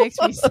kind of makes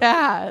me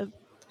sad.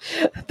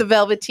 The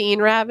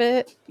Velveteen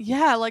Rabbit.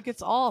 Yeah, like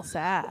it's all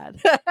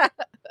sad.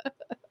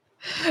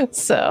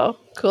 So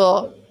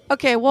cool.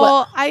 Okay,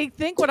 well, I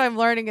think what I'm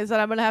learning is that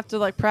I'm gonna have to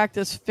like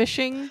practice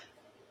fishing.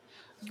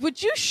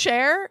 Would you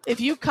share if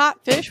you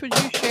caught fish? Would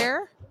you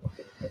share?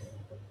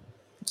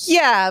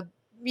 Yeah,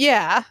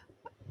 yeah,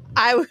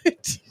 I would.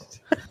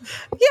 Yeah,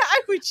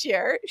 I would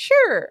share.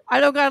 Sure. I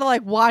don't gotta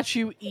like watch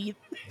you eat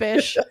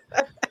fish.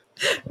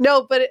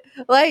 No, but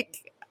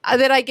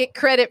then I get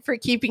credit for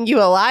keeping you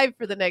alive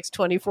for the next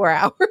 24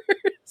 hours.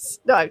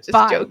 No, I'm just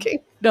Fine. joking.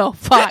 No,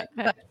 fine.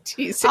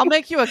 Teasing. I'll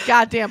make you a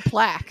goddamn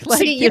plaque. Like,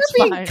 See, you're it's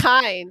being fine.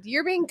 kind.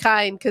 You're being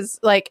kind because,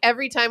 like,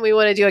 every time we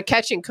want to do a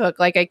catch and cook,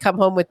 like, I come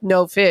home with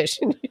no fish,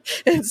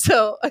 and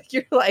so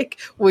you're like,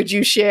 "Would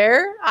you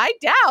share?" I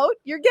doubt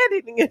you're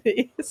getting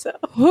it. So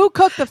Who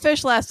cooked the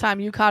fish last time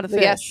you caught a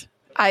fish? yes,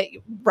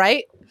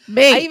 right.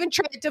 Me. I even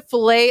tried to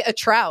fillet a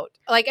trout.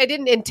 Like, I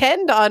didn't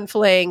intend on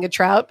filleting a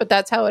trout, but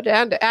that's how it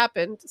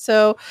happened.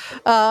 So,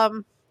 yeah.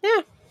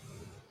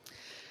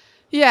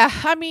 Yeah,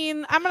 I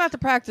mean, I'm gonna have to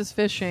practice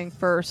fishing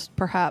first,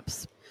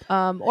 perhaps,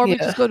 or we Yeah.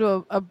 just go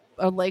to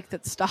a lake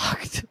that's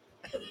stocked.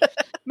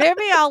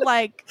 Maybe I'll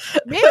like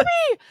maybe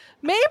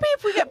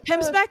if we get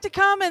pimps back to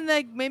come and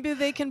maybe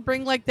they can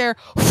bring like their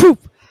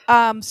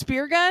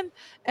spear gun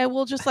and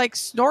we'll just like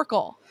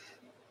snorkel.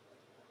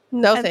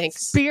 No and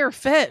thanks. Spear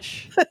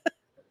fish.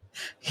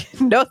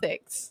 No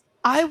thanks.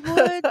 I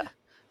would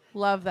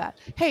love that.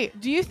 Hey,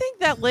 do you think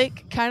that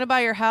lake kind of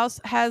by your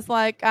house has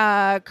like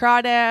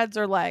crawdads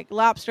or like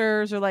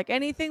lobsters or like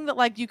anything that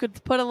like you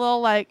could put a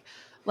little like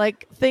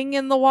thing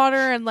in the water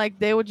and like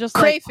they would just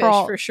Crayfish like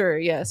crawl for sure.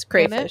 Yes,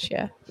 crayfish.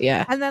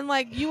 Yeah. and then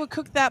like you would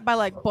cook that by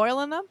like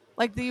boiling them,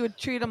 like you would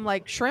treat them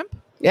like shrimp.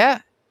 Yeah.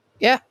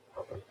 All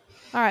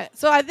right,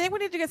 so I think we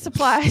need to get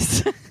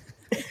supplies.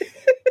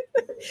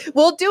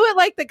 We'll do it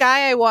like the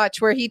guy I watch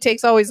where he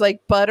takes always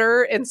like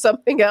butter and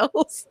something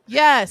else.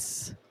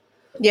 Yes.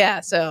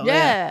 Yeah. So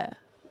Yeah.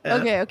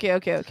 Yeah.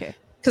 Okay.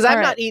 Because I'm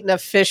All not right. eating a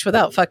fish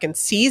without fucking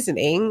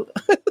seasoning.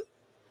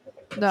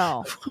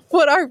 No.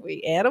 What are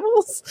we,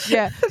 animals?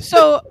 Yeah.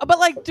 So, but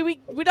like,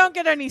 we don't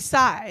get any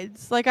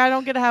sides? Like, I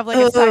don't get to have like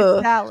a side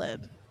Ugh.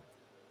 salad.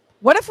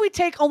 What if we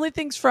take only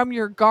things from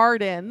your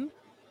garden?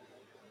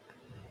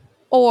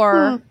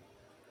 Or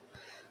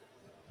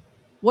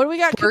what do we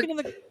got cooking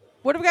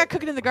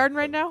in the garden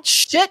right now?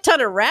 Shit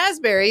ton of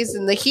raspberries,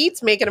 and the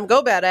heat's making them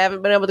go bad. I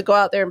haven't been able to go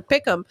out there and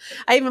pick them.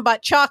 I even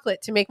bought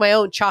chocolate to make my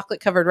own chocolate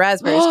covered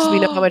raspberries because we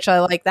know how much I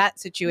like that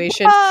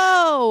situation.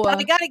 Oh, But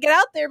I got to get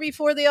out there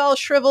before they all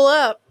shrivel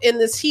up in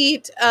this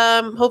heat.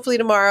 Hopefully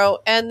tomorrow.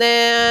 And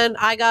then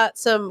I got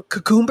some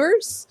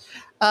cucumbers,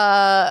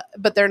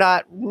 but they're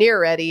not near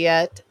ready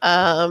yet.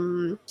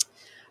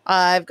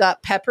 I've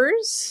got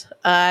peppers.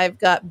 I've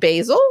got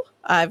basil.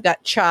 I've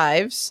got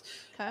chives.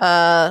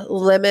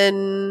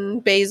 Lemon,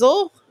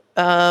 basil,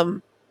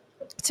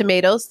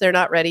 tomatoes. They're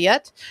not ready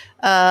yet.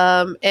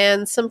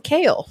 And some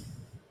kale.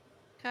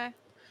 Okay.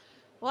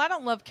 Well, I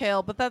don't love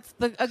kale, but that's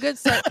a good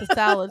start to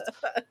salads.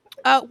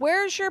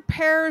 Where's your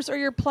pears or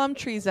your plum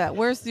trees at?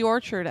 Where's the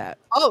orchard at?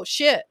 Oh,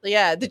 shit.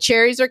 Yeah, the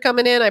cherries are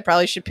coming in. I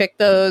probably should pick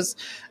those.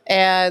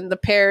 And the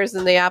pears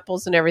and the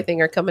apples and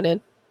everything are coming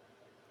in.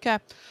 Okay.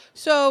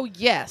 So,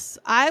 yes,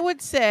 I would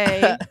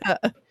say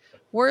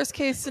worst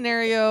case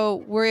scenario,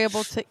 we're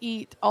able to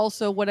eat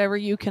also whatever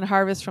you can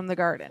harvest from the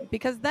garden.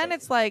 Because then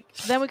it's like,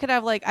 then we could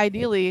have like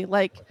ideally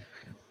like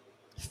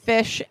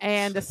fish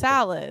and a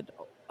salad.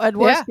 And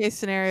worst case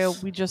scenario,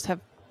 we just have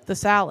the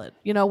salad.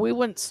 You know, we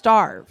wouldn't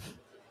starve.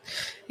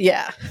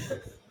 Yeah.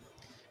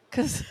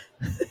 Because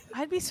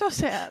I'd be so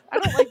sad. I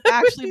don't like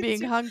actually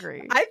being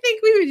hungry. I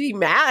think we would be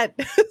mad.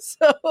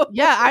 So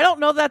yeah, I don't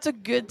know if that's a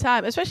good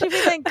time, especially if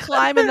we then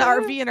climb in the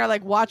RV and are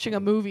like watching a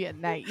movie at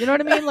night. You know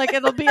what I mean? Like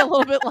it'll be a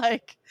little bit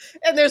like,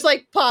 and there's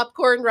like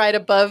popcorn right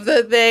above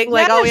the thing.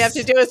 Like all we have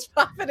to do is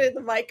pop it in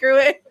the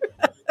microwave.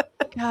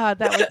 God,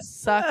 that would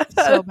suck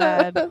so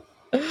bad.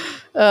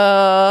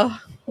 Well,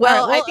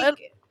 right, I think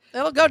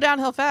it'll go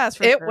downhill fast.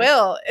 For it sure.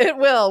 will. It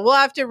will. We'll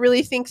have to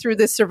really think through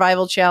this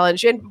survival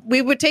challenge, and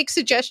we would take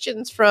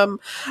suggestions from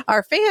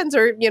our fans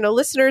or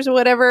listeners or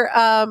whatever.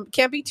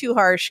 Can't be too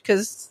harsh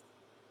because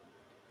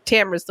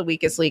Tamara's the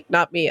weakest link,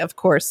 not me, of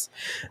course.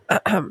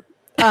 Until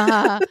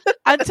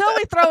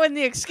we throw in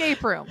the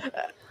escape room.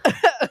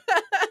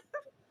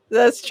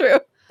 That's true.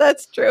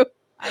 That's true.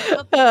 I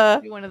don't think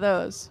it'll be one of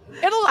those.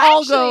 It'll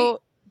all go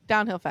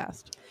downhill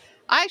fast.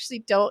 I actually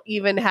don't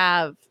even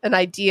have an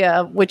idea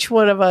of which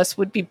one of us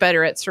would be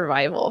better at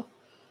survival.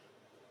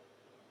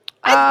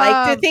 I'd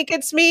like to think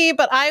it's me,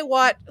 but I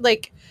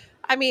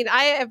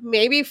have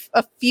maybe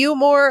a few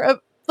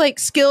more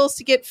skills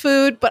to get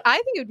food, but I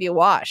think it would be a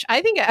wash.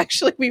 I think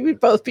actually we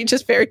would both be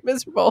just very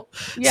miserable.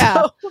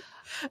 Yeah.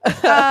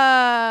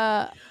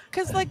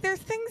 Because like there's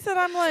things that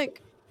I'm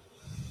like,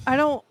 I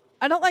don't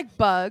like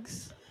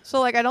bugs. So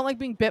like I don't like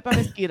being bit by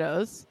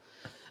mosquitoes,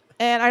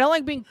 and I don't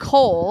like being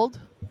cold.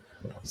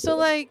 So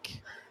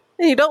like,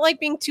 and you don't like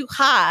being too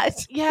hot.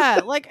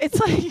 Yeah, like it's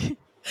like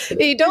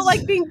you don't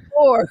like being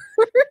poor.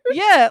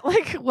 Yeah,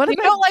 like what if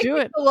you don't like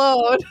being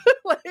alone?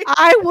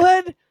 I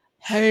would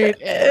hate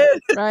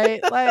it,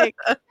 right? Like,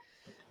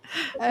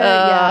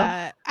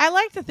 yeah, I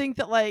like to think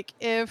that like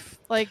if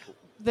like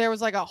there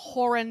was like a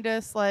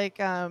horrendous like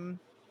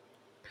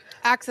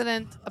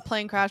accident, a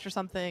plane crash or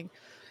something,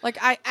 like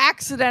I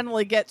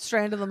accidentally get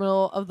stranded in the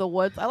middle of the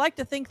woods. I like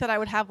to think that I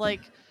would have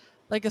like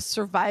like a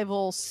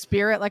survival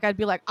spirit. Like I'd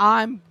be like,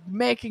 I'm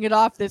making it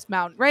off this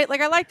mountain, right?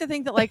 Like I like to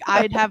think that like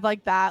I'd have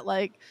like that,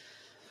 like,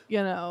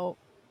 you know,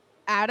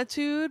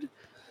 attitude.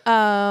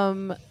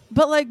 But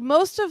like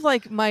most of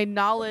like my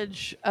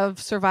knowledge of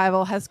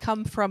survival has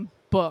come from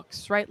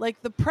books, right?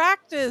 Like the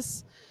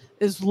practice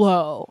is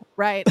low,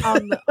 right?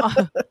 On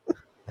the,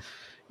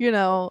 you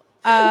know,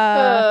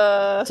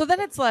 so then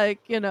it's like,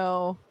 you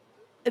know,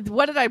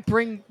 what did I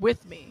bring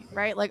with me,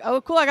 right? Like,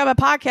 oh, cool, I got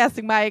my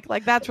podcasting mic.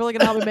 Like, that's really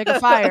gonna help me make a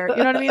fire. You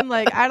know what I mean?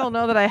 Like, I don't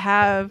know that I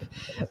have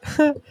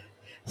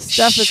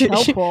stuff that's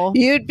helpful.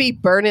 You'd be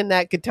burning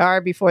that guitar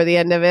before the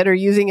end of it, or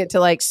using it to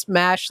like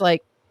smash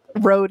like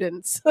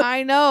rodents.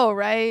 I know,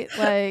 right?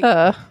 Like,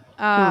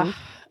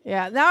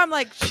 yeah. Now I'm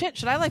like, shit.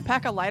 Should I like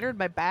pack a lighter in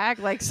my bag?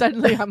 Like,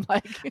 suddenly I'm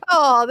like,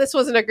 oh, this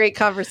wasn't a great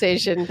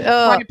conversation.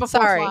 Oh, right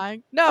before sorry.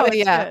 flying. No, it's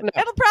yeah, good. no.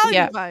 It'll probably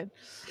be fine.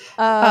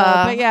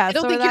 But yeah, I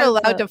don't think you're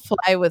allowed to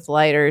fly with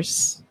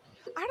lighters.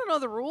 I don't know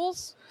the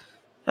rules.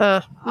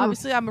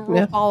 Obviously, I'm a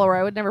rule follower.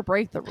 I would never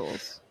break the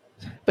rules.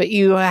 But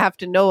you have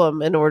to know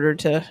them in order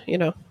to, you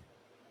know.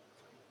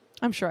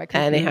 I'm sure I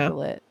could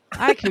Google it.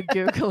 I could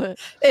Google it.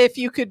 If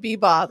you could be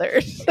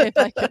bothered. If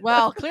I could.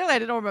 Well, clearly I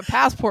didn't know where my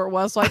passport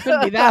was, so I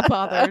couldn't be that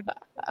bothered.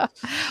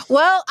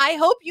 Well, I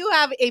hope you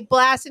have a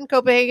blast in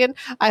Copenhagen.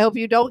 I hope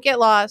you don't get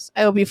lost.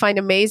 I hope you find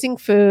amazing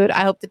food.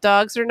 I hope the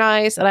dogs are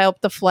nice, and I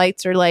hope the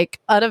flights are like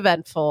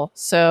uneventful.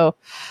 So,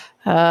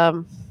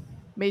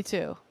 me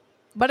too.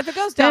 But if it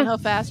goes downhill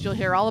fast, you'll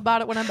hear all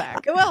about it when I'm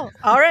back. It will.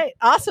 All right.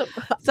 Awesome.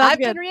 I've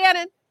been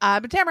Rhiannon.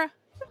 I've been Tamara.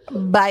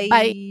 Bye.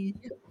 Bye.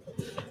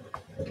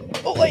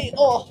 Oh, wait.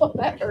 Oh,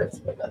 that hurts.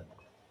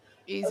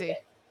 Easy.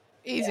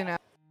 Easy now.